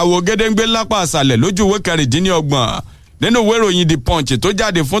bẹ́ẹ̀ àwò gédéǹgbé lápá àṣàlẹ̀ lójú ìwé 26 nínú ìwé ìròyìn The Punch tó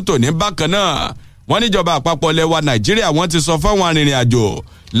jáde fún tòní bákan náà. Wọ́n níjọba àpapọ̀ lẹwa Nàìjíríà wọ́n ti sọ fáwọn arìnrìn àjò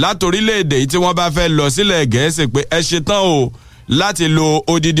látorílẹ̀-èdè yìí tí wọ́n bá fẹ́ lọ sílẹ̀ Gẹ̀ẹ́sì pé ẹ ṣetán o láti lo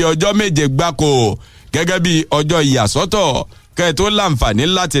odidi ọjọ́ 7 gbáko gẹ́gẹ́ bí ọjọ́ ìyàsọ́tọ̀ kẹ́ tó láǹfààní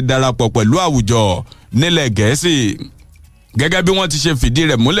láti darapọ̀ pẹ̀lú àwùjọ nílẹ̀ Gẹ̀ẹ́sì. Gẹ́gẹ́ bí wọ́n ti ṣe fìdí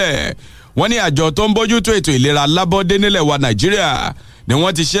rẹ̀ múlẹ̀, wọ́n ní àjọ tó ń bójútó ètò ìlera lábọ́dé nílẹ̀ wa Nàìjíríà ni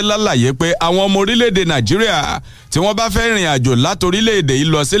wọ́n ti ṣe lálàyé pé àwọn ọmọ orílẹ̀-èdè Nàìjíríà tí wọ́n bá fẹ́ rìn àjò látorílẹ̀-èdè yìí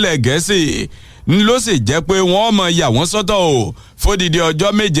lọ sílẹ̀ Gẹ̀ẹ́sì ló sì jẹ́ pé wọ́n mọ̀ yà wọ́n sọ́tọ̀ o fódìdí ọjọ́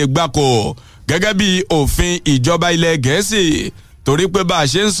 7 gbáko gẹ́gẹ́ bí òfin ìjọba ilẹ̀ Gẹ̀ẹ́sì. Torí pé bá a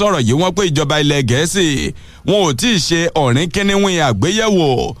ṣe ń sọ̀rọ̀ yìí wọ́n pé ìjọba ilẹ̀ Gẹ̀ẹ́sì wọn ò tí ì ṣe ọ̀rìn kíníwìn àgbéyẹ̀wò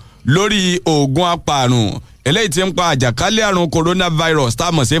lórí oògùn apààrùn eléyìí tí ń pa àjàkálẹ̀ àrùn coronavirus tá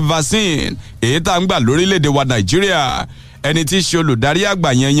a mọ̀ sí vaccine èyí tá ń gbà lórílẹ̀‐èdè wa Nàìjíríà. Ẹni tí í ṣe olùdarí àgbà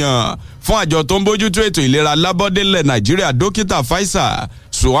yanyan fún àjọ tó ń bójútó ètò ìlera lábọ́dé ilẹ̀ Nàìjíríà dókítà Faisal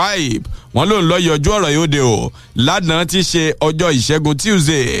Suhaib wọ́n ló ń lọ yọjú ọ̀rọ̀ yóò dé o lánàá tí í ṣe ọjọ́ ìṣẹ́gun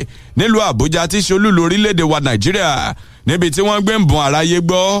Tuesday nílùú Àbújá tí í ṣe olúlu orílẹ̀‐èdè wa Nàìjíríà níbi tí wọ́n gbé ń bùn aráyé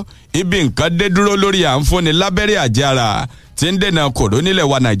gbọ́ ibi nǹkan dé dúró lórí à ń fúnni lábẹ́rẹ́ àjẹára tí ń dènà kòró nílẹ̀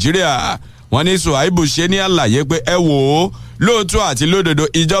wa Nàìjíríà. Wọ́n ní Suhaibu ṣe ní àlàyé pé ẹ wò ó lóòótọ́ àti lódodo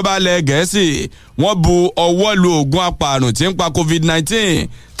ìjọba ilẹ̀ Gẹ̀ẹ́sì wọ́n bu ọwọ́ lu oògùn apààrùn tí ń pa COVID-19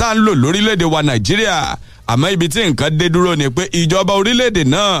 tá à ń lò lórílẹ̀‐èdè wa Nàìjíríà àmọ́ ibi tí nǹkan dé dúró ni pé ìjọba orílẹ̀‐èdè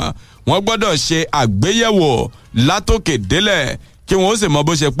náà wọ́n gbọ́dọ̀ ṣe àgbéyẹ̀wò látòkè délẹ̀ kí wọ́n ó sì mọ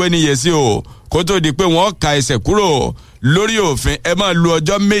bó ṣe pé níye sí o kó tó di pé wọ́n ka ẹsẹ̀ kúrò lórí òfin ẹ máa lu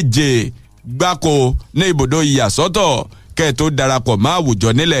ọjọ́ 7 gbáko ní ibùdó ìyàsọ́tọ̀ kẹ́ tó darapọ̀ mọ́ àwùjọ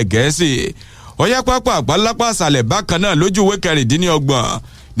nílẹ̀ Gẹ̀ẹ́sì. Ọ̀yá pápá àgbálápá àṣàlẹ̀ bákan náà lójú ìwé 26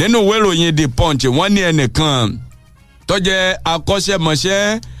 nínú ìwé ìròyìn The Punch wọ́n ní ẹnìkan tó jẹ́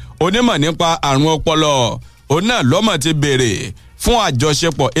akọ́ṣẹ́mọṣẹ́ onímọ̀ nípa àrùn ọpọlọ òun náà lọ́mọ̀ ti béèrè fún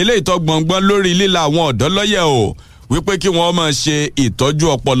àjọṣepọ̀ eléyìí tó gbọ̀ngbọ́n lórí líla àwọn ọ̀dọ́ lọ́yẹ̀ o wípé kí wọ́n máa ṣe ìtọ́jú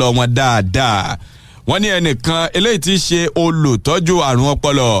ọpọlọ wọn dáadáa. Wọ́n ní ẹnìkan eléyìí tí ṣe olùtọ́jú àrùn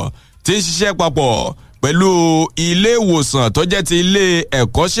ọpọlọ tí ń ṣiṣẹ́ papọ̀ pẹ̀lú ilé ìwòsàn tó jẹ́ ti ilé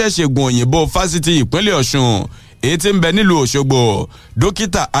ẹ̀kọ́ṣẹ́ ṣègùn òyìnbó fásitì ìpínlẹ̀ Ọ̀ṣun èyí tí ń bẹ nílùú Òṣogbo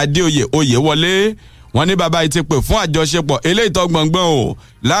dókítà Adéoyè Oyèwọlé. Wọ́n ní bàbá yìí ti pè fún àjọṣepọ̀ eléyìí tó gbọ̀ngbọ̀n o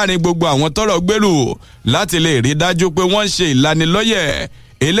láàrin gbogbo àwọn tọ́rọ̀ gbèrú láti lè rí dájú pé wọ́n ń ṣe ìlanilọ́yẹ̀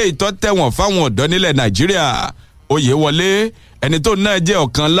eléyìí tó tẹ̀wọ̀n fáwọn ọ̀dọ́ nílẹ̀ Nàìjíríà. Oyèwọlé ẹni tó náà jẹ́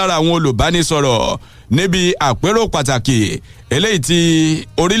ọ̀kan lára àwọn olùbánisọ̀rọ̀ níbi àpérò pàtàkì eléyìí tí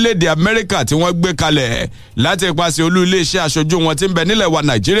orílẹ̀-èdè Amẹ́ríkà tí wọ́n gbé kalẹ̀ láti ipasẹ̀ olú iléeṣẹ́ aṣojú wọn tí ń bẹ nílẹ̀ wa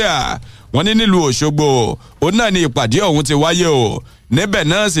Nàìjíríà. Wọ́n ní nílùú Òṣogbo òun náà ni ìpàdé ọ̀hún ti wáyé o níbẹ̀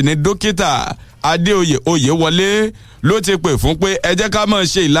náà sì ni dókítà Adéoyè Oyèwọlé ló ti pè fún pé ẹ jẹ́ ká máa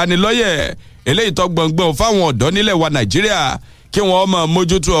ṣe ìlanilọ́yẹ̀ eléyìí tó gbọ̀ngbọ̀n fáwọn ọ̀dọ́ nílẹ̀ wa Nàìjíríà kí wọ́n máa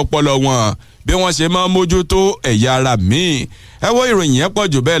mójútó ọpọlọ wọn bí wọ́n ṣe máa mójútó ẹ̀yà ara míì. Ẹ wo ìròyìn yẹn pọ̀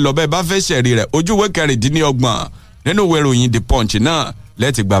jù bẹ́ẹ̀ lọ bẹ́ẹ̀ bá fẹ́ ṣẹ̀rí rẹ̀ ojúwé 26 nínú ìwé ìròyìn The Punch náà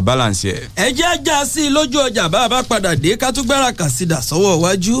lẹ́tì gba balance yẹ. ẹ jẹ́ ajá sí i lójú ọjà bá a bá padà dé ká tún gbára kà sí dà sọ́wọ́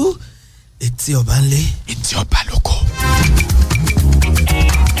iwájú etí ọba ńlẹ̀ etí ọba lóko.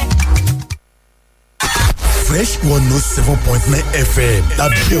 Fresh 107.9 FM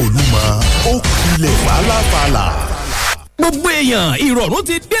lábẹ́ Olúmọ ó kilẹ̀ fàlàfàlà. gbogbo èèyàn ìrọ̀rùn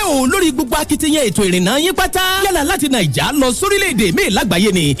ti dé o lórí gbogbo akitiyan ètò ìrìnnà yín pátá yálà láti nàìjà lọ sórílẹ̀-èdè míì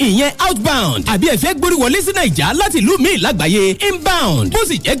lágbàáyé ni ìyẹn outbound àbí ẹ fẹ́ gbórí wọlé sí nàìjà láti ìlú míì lágbàáyé inbound bó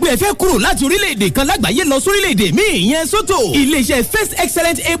sì jẹ́ pé ẹ fẹ́ kúrò láti orílẹ̀-èdè kan lágbàáyé lọ sórílẹ̀-èdè míì ìyẹn sótò iléeṣẹ́ First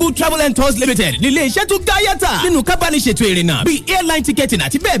Excellent Able Travel and Tours Limited ní iléeṣẹ́ tó gáyàtà nínú kábàániṣètò ìrìnnà bíi airline ticketing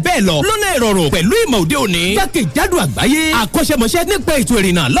àti bẹ́ẹ̀ bẹ́ẹ̀ lọ lọ́nà ìrọ̀rùn pẹ̀lú ìmọ̀ òde òní jákèjádò àgbáyé àkọ́ṣẹ́mọṣẹ́ nípa ètò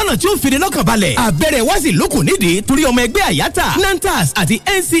ìrìnnà lọ́nà tí ó fini lọ́kàn balẹ̀ àbẹ̀rẹ̀ wá sí lókùn nídìí torí ọmọ ẹgbẹ́ àyàtà NANTAS àti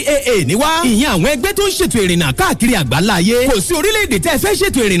NCAA ní wá ìyẹn àwọn ẹgbẹ́ tó ń ṣètò ìrìnnà káàkiri àgbáláyé kò sí orílẹ̀-èdè tẹ́ fẹ́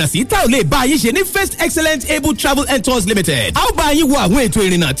ṣètò ìrìnnà sí tá ò lè bá yín ṣe ní First Excellent Able Travel and Tours Limited a ó bá yín wo àwọn ètò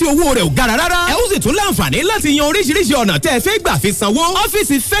ìrìnnà tí owó rẹ̀ ò gara rárá ẹ ó sì tún láǹfààní láti yan oríṣiríṣi ọ̀nà tẹ́ fẹ́ gbà fi sanwó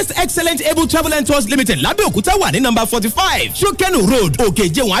ọ́fíìsì First Excellent Able Travel and Tours Limited lábẹ́òkúta wà ní number 45 Shokenu Road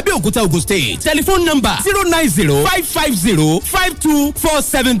Òkèjẹ̀wọ̀n Abẹ́òkúta Ògùn State telephone number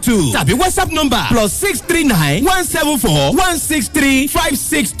 090-550-52472 tàbí WhatsApp number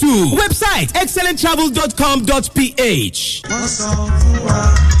 +639-174-163-562 website excellenttravel.com.ph. wọ́n sọ fún wa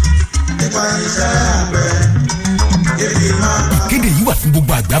nípa iṣẹ́ àgbẹ̀. ìkéde yìí wà fún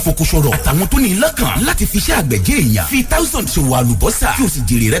gbogbo àgbẹ̀ afọkọsọ̀rọ̀ àtàwọn tó ní lọ́kàn láti fi iṣẹ́ àgbẹ̀ jẹ́ èèyàn fi thousand ṣòwò àlùbọ́sà kí o sì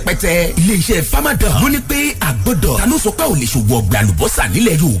jèrè rẹpẹtẹ. iléeṣẹ́ Farmadam ló ní pé àgbọ̀dọ̀ ta ló sọ pé ò lè ṣòwò ọ̀gbìn àlùbọ́sà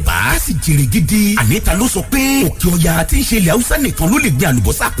nílẹ̀ Yorùbá á sì jèrè gidi. àní ta ló sọ pé òkè ọya tí ń ṣe ilẹ̀ Haúsá nìkan ló lè gbin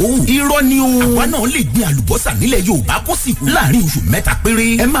àlùbọ́sà kó wù. irọ́ ni o àwa náà lè gbin àlùbọ́sà nílẹ̀ Yorùbá kó sì kú láàrin oṣù mẹ́ta péré.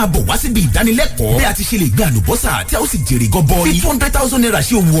 ẹ máa bọ̀ wá síbi ìdánilẹ́kọ̀ọ́ bí a ti ṣe lè gbin àlùbọ́sà tí a ó sì jèrè gọbọi. fi 200,000 naira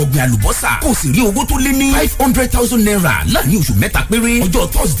ṣe òwò ọ̀gbìn àlùbọ́sà kó o sì rí owó tó lé ní 500,000 naira láàrin oṣù mẹ́ta péré. ọjọ́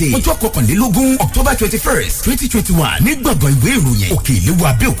Thursday ọjọ́ 21 October 21st 2021 ní gbọ̀ngàn ìwé ìròyìn òkè ìléwọ́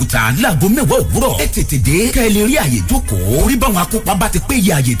Abẹ́òkúta láago 10 òwúrọ̀. ẹ tètè dé kẹ́ ẹ lè rí àyè jókòó. orí báwọn akópa bá ti pé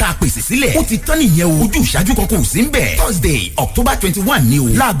iye àyè tá a pèsè sílẹ̀ ó ti tán nìyẹn o. ojú ìṣáájú kankan ò sí ń bẹ̀. Thursday October 21 ni o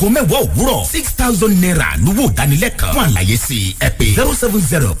láago 10 òwúrọ̀ 6,000 naira lówó ìdánilẹ́kọ̀ọ́. fún àlàyé sí ẹ pè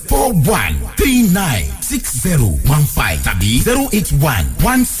 07041396015 tàbí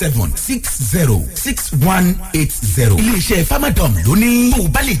 08117606180. iléeṣẹ́ Farmadam lóní tó o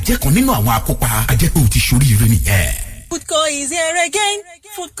bá lè jẹ́ kan nínú àwọn akópa àjẹpẹ́ o ti ṣoríire nìyẹn. Foodco is here again.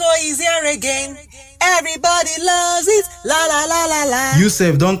 Foodco is here again. Everybody loves it. La la la la la. You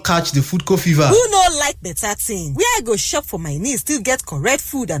sef don catch the Foodco fever. Who no like better thing? Where I go shop for my needs still get correct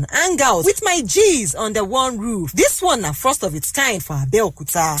food and hang out with my G's under one roof. This one na first of its kind for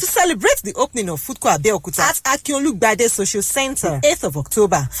Abeokuta. To celebrate the opening of Foodco Abeokuta at Akinolugbade Social Center, 8th of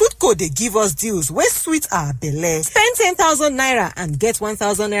October, Foodco dey give us deals wey sweet our belle. Spend 10,000 naira and get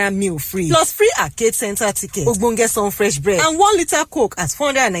 1,000 naira meal free. Plus free arcade center ticket, ogbonge sun fresh bread, and 1 liter Coke at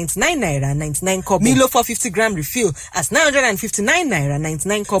 499 naira 99 kobo. Milo 450-gram refill at 959 naira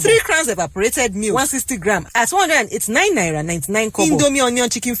 99 kobo. 3 crowns evaporated milk 160 gram at 189 naira 99 kobo. Indomie onion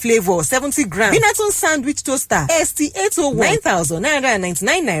chicken flavor 70 gram. Binatun sandwich toaster ST801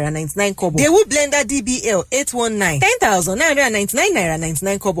 9,999 naira 99 kobo. Dewu blender DBL 819 10,999 naira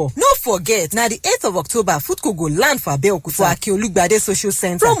 99 kobo. No forget, na the 8th of October, Foodco go land for Abeokuta for Akinolugbade Social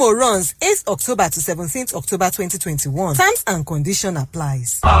Center. Promo runs 8th October to 17th October 2021. Terms and condition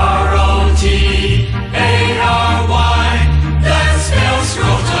applies. R-O-T-A-R-Y, that spells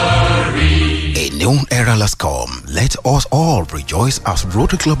Rotary. A new era has come. Let us all rejoice as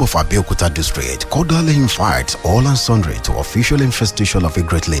Rotary Club of Abeokuta District cordially invites all and sundry to official infestation of a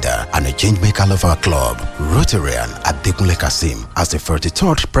great leader and a change maker of our club, Rotarian Adekunle Kasim, as the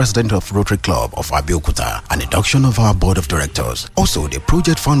 33rd president of Rotary Club of Abeokuta, and induction of our board of directors. Also, the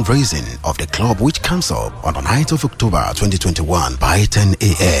project fundraising of the club, which comes up on the 9th of October 2021 by 10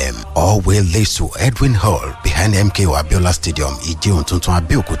 a.m. All will lead to Edwin Hall behind MKO Abiola Stadium, Ijeon Tuntun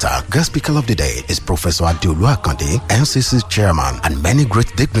Abeokuta. Guest speaker of the day is Professor Adeolu Akande, NCC chairman, and many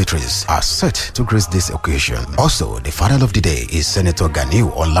great dignitaries are set to grace this occasion. Also, the father of the day is Senator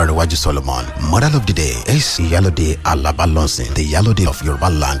Ganiu Olarewaju Solomon. Mother of the day is Iyalode Alaba Lonsin, the Iyalode of Yoruba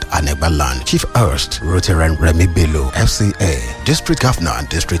Land and Egba Land. Chief Hearst Rotarian Remi Bello, FCA, District Governor,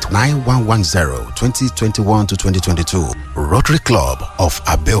 District 9110, 2021 to 2022. Rotary Club of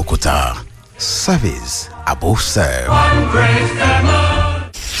Abeokuta. Service above serve. One great family.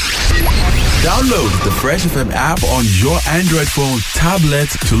 Download the Fresh FM app on your Android phone, tablet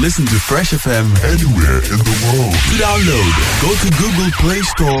to listen to Fresh FM anywhere in the world. To download, go to Google Play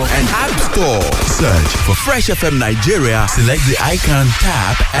Store and App Store. Search for Fresh FM Nigeria, select the icon,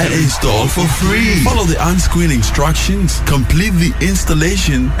 tap, and install for free. Follow the on-screen instructions, complete the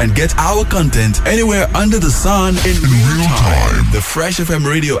installation, and get our content anywhere under the sun in real time. The Fresh FM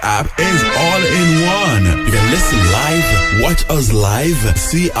radio app is all in one. You can listen live, watch us live,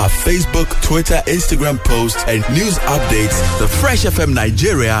 see our Facebook, Twitter, Instagram posts, and news updates, the Fresh FM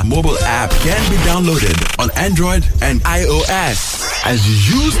Nigeria mobile app can be downloaded on Android and iOS. As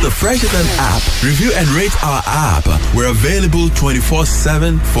you use the Fresh FM app, review and rate our app. We're available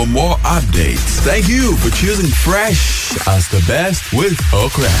 24/7 for more updates. Thank you for choosing Fresh as the best with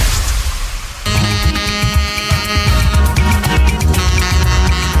Oakrest.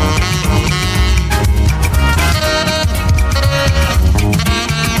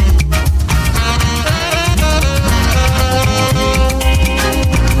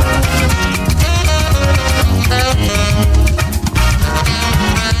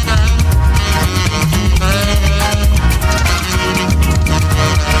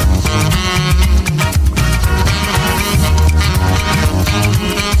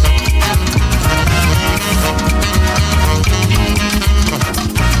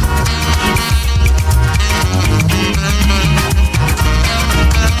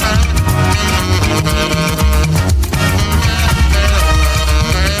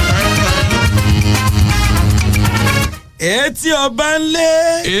 etí ọba ńlé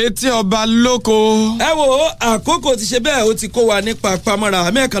etí ọba lóko. ẹ wo àkókò ti ṣe bẹ́ẹ̀ ó ti kó wa nípa pamọ́ra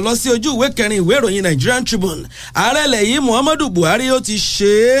amẹ́ẹ̀ka lọ sí ojú ìwé kẹrin ìwé ìròyìn Nigerian Tribune. ààrẹ ilẹ̀ yìí Muhammadu Buhari ó ti ṣe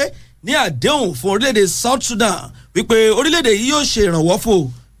é ní àdéhùn fún orílẹ̀-èdè South Sudan wípé orílẹ̀-èdè yìí yóò ṣe ìrànwọ́ fò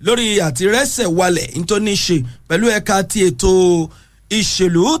lórí àtirẹ́sẹ̀ walẹ̀ nítorí ṣe pẹ̀lú ẹ̀ka ti ètò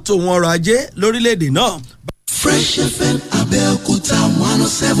ìṣèlú tòun ọrọ̀ ajé lórílẹ̀-èdè náà. Fresh FM Abẹ́òkúta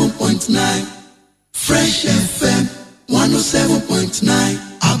 107.9 Fresh FM 107.9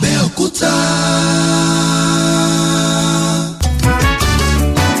 Abẹ́òkúta.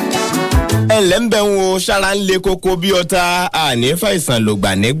 ẹ̀lẹ́ ń bẹ̀ ń wo ṣára ń le koko bí ọta àní fàìsàn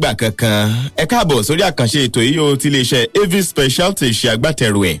lògbà nígbà kankan. ẹ káàbọ̀ sórí àkànṣe ètò yìí o ti iléeṣẹ́ AV Specialty ṣe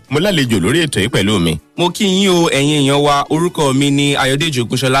agbátẹrù ẹ̀ mo lálejò lórí ètò yìí pẹ̀lú mi. mo kí yín o ẹ̀yin èèyàn wa orúkọ mi ni Ayọ̀dèjì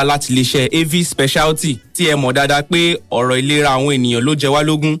Ògúnṣọlá láti iléeṣẹ́ AV Specialty tí ẹ mọ̀ dáadáa pé ọ̀rọ̀ ìlera àwọn ènìyàn ló jẹ wá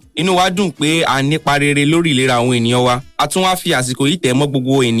lógún. inú wa dùn pé a nípa rere lórí ìlera àwọn ènìyàn wa. a tún wá fi àsìkò yìí tẹ̀ mọ́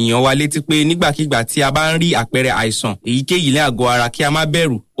gbogbo ènìyàn wa létí pé nígbàkigbà tí a bá ń rí àpẹẹrẹ àìsàn èyíkéyìí ní àgọ́ ara kí a má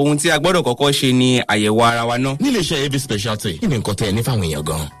bẹ̀rù. ohun tí a gbọ́dọ̀ kọ́kọ́ ṣe ni àyẹ̀wò ara wa náà. níléeṣẹ́ AV Specialty kí ni nǹkan tẹ́ ẹ ní fáwọn èèyàn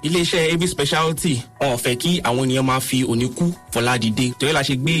gan? iléeṣẹ́ AV Specialty wọn ò fẹ́ kí àwọn ènìyàn máa fi òní kú fọlá dìde torí la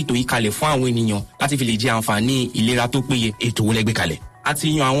ṣe gbé ètò yìí kalẹ̀ fún àwọn ènìyàn láti fi lè jẹ àǹfààní ìlera tó péye. ètò wo lẹ gbé kalẹ̀? a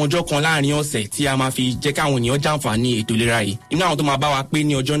ti yan àwọn ọjọ́ kan láàrin ọ̀sẹ̀ tí a máa fi jẹ́ káwọn ènìyàn jàǹfààní ètò ìlera yìí. inú àwọn tó máa bá wa pé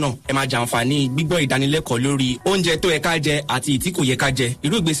ní ọjọ́ náà ẹ máa jàǹfààní gbígbọ́ ìdánilẹ́kọ̀ọ́ lórí oúnjẹ tó yẹ ká jẹ àti ìtí kò yẹ ká jẹ,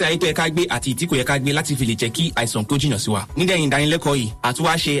 irú ìgbésí ayé tó yẹ ká gbé àti ìtí kò yẹ ká gbé láti fi lè jẹ́ kí àìsàn kó jìnnà sí wa. nídẹ̀yìn ìdánilẹ́kọ̀ọ́ yìí a tún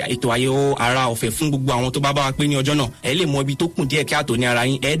wá ṣe ètò àyẹ̀wò ara ọ̀fẹ́ fún gbogbo àwọn tó bá bá wa pé ní ọjọ́ náà. ẹ lè mọ ibi tó kù díẹ̀ kí àtò ní ara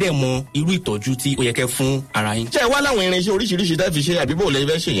yín, ẹ dẹ̀ mọ irú ìtọ́jú tí ó yẹ kẹ́ fún ara yín. ṣé ẹ wá láwọn irinṣẹ́ oríṣiríṣi tẹ́ fi ṣe àbíbò lẹ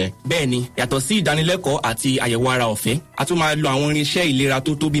fẹ́ ṣe yẹn? bẹ́ẹ̀ni, yàtọ̀ sí ìdánilẹ́kọ̀ọ́ àti àyẹ̀wò ara ọ̀fẹ́ a tún máa lo àwọn irinṣẹ́ ìlera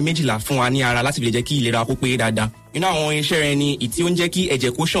tó tóbi méjìlá fún wa ní ara láti fi lè jẹ́ kí ìlera kó pé dáadáa. inú àwọn irinṣẹ́ rẹ̀ ni ìtí ó ń jẹ́ kí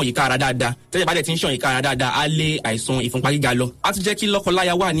ẹ̀jẹ̀ kó ṣàn yíká ara dáadáa. tẹ́jẹ̀ bá dẹ̀ ti ń ṣàn yíká ara dáadáa á lé àìsàn ìfúnpá gíga lọ. á tún jẹ́ kí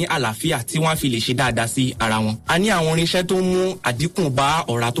lọ́kọláya wà ní àlàáfíà tí wọ́n á fi lè ṣe dáadáa sí ara wọn. a ní àwọn irinṣẹ́ tó ń mú àdínkù bá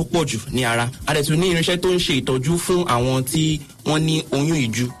ọ̀rá tó pọ̀ jù ní ara. a dẹ̀ tún ní irinṣẹ́ tó ń ṣe ìtọ́jú fún àwọn tí wọ́n ní oyún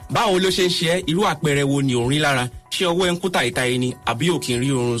ìju. báwo ló ṣe ń ṣe ẹ́? irú àpẹẹrẹ wo ni ò ń rí lára? ṣé ọwọ́ ẹ̀ ń kú tàìtàì ni àbí ò kì í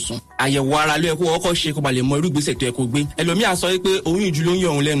rí oorun sùn? àyẹ̀wò ara ló yẹ kó ọkọ̀ ṣe kó ba lè mọ irú ìgbésẹ̀ tó yẹ kó gbé. ẹlòmíà sọ pé oyún ìju ló ń yọ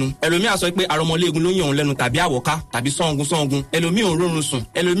òun lẹ́nu, ẹlòmíà sọ pé arọmọléegun ló ń yọ òun lẹ́nu tàbí àwọ̀ká tàbí sọ́ngun, ẹlòmíì ò ń rórun sùn,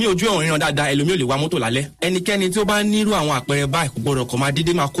 ẹlòmíì ojú ẹ̀ ò ń ríran dáadáa, ẹlòmíì ò lè wa mọ́tò lálẹ́. ẹnikẹ́ni tí ó bá nírú àwọn àpẹẹrẹ báyìí kò gbọdọ̀ kọ̀ máa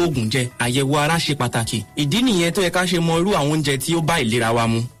dédé máa kó oògùn jẹ. àyẹ̀wò ara ṣe pàtàkì. ìdí nìyẹn tó yẹ ká ṣe mọ irú àwọn oúnjẹ tí ó bá ìlera wa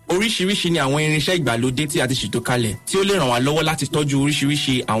mu. oríṣiríṣi ni àwọn irinṣẹ́ ìgbàlódé tí a ti ṣètò kalẹ̀ tí ó lè ràn wá lọ́wọ́ láti tọ́jú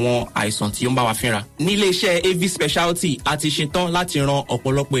oríṣiríṣi àwọn àìsàn tí ó ń bá wa fínra. ní iléeṣẹ́ AV Specialty a ti ṣetán láti ran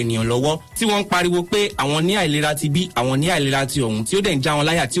ọ̀pọ̀lọpọ̀ ènìyàn lọ́wọ́ tí wọ́n ń pariwo pé àwọn ní àìlera ti bí, àwọn ní àìlera ti ọ̀hún tí ó dẹ̀ ń já wọn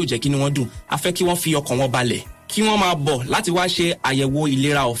láyà tí ò jẹ́ kí ni wọ́n dùn. a fẹ́ kí wọ́n fi ọkàn wọn balẹ̀ kí wọ́n máa bọ̀ láti wá ṣe àyẹ̀wò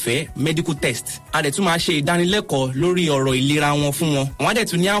ìlera ọ̀fẹ́ medical test. a dẹ̀ tún máa ṣe ìdánilẹ́kọ̀ọ́ lórí ọ̀rọ̀ ìlera wọn fún wọn. wọ́n á dẹ̀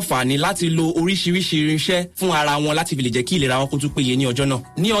tún ní àǹfààní láti lo oríṣiríṣi irinṣẹ́ fún ara wọn láti fi lè jẹ́ kí ìlera wọn kó tún péye ní ọjọ́ náà.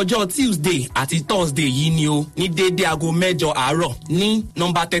 ní ọjọ́ Tuesday àti Thursday yìí ni o, ní déédéé aago 8 àárọ̀ ní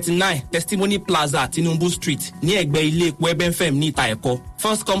nọ́mbà 39 Testimony Plaza Tinubu Street ní ẹ̀gbẹ́ ilé epo Ebenfem ní ìta ẹ̀kọ́.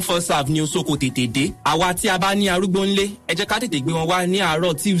 First come first serve ní Osoko tètè dé. àwa tí a bá ní arúgbó ńlé ẹ jẹ́ ká tètè gbé wọn wá ní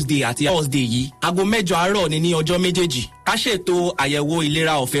àárọ̀ Tuesday àti Thursday yìí. aago 8 àárọ̀ ni ní ọjọ́ méjèèjì. ká ṣètò àyẹ̀wò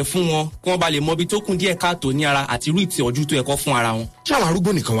ìlera ọ̀fẹ́ fún wọn kí wọ́n bá lè mọ ibi tó kún díẹ̀ káàtó ní ara àti irú ìtọ́jú tó yẹ kó fún ara wọn. ṣé àwọn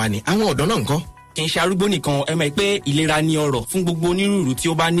arúgbó nìkan wà ní àwọn ọ̀dọ́ náà ńkọ́? kì í ṣe arúgbó nìkan ẹ mọ̀ pé ìlera ni ọrọ̀ fún gbogbo onírúurú tí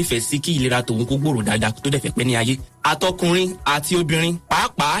ó bá nífẹ̀ẹ́ sí kí ìlera tòun kó gbòòrò dáadáa tó dẹ̀ fẹ́ pẹ́ ní ayé. Àtọkùnrin àti obìnrin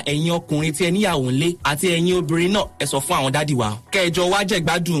pàápàá ẹ̀yin ọkùnrin tí ẹ níyàwó ńlé àti ẹ̀yin obìnrin náà ẹ sọ fún àwọn dádì wa kẹjọ wá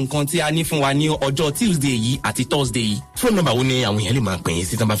jẹ̀gbádùn nǹkan tí a ní fún wa ní ọjọ́ Tuesday yìí àti Thursday yìí. Fóònù nọ́mbà wo ni àwọn èèyàn lè máa pè yín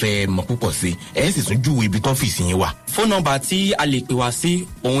sí tí wọ́n bá fẹ́ mọ̀ púpọ̀ sí ẹ sì tún júwe ibi tó ọ́fíìsì yín wà. Fóònù nọ́mbà tí a lè pè wá sí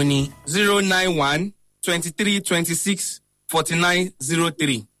òun ni 091 23 26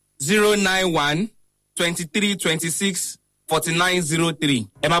 4903 091 23 26 4903.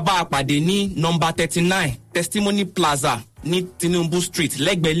 Ẹ máa bá a pàdé ní nọ́mbà 39 Testimony Plaza ní Tinubu Street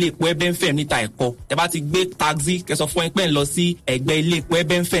lẹ́gbẹ̀ẹ́ ilé epo Ebenfem níta Ẹ̀kọ́. Ẹ bá ti gbé taxi kẹsọ fún ẹ pé ń lọ sí ẹ̀gbẹ́ ilé epo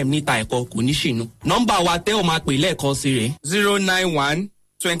Ebenfem níta Ẹ̀kọ́ kò ní ṣìnú. Nọ́mbà wa tẹ́ ò máa pè lẹ́ẹ̀kan sí rẹ̀ 091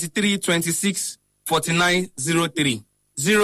 23 26 4903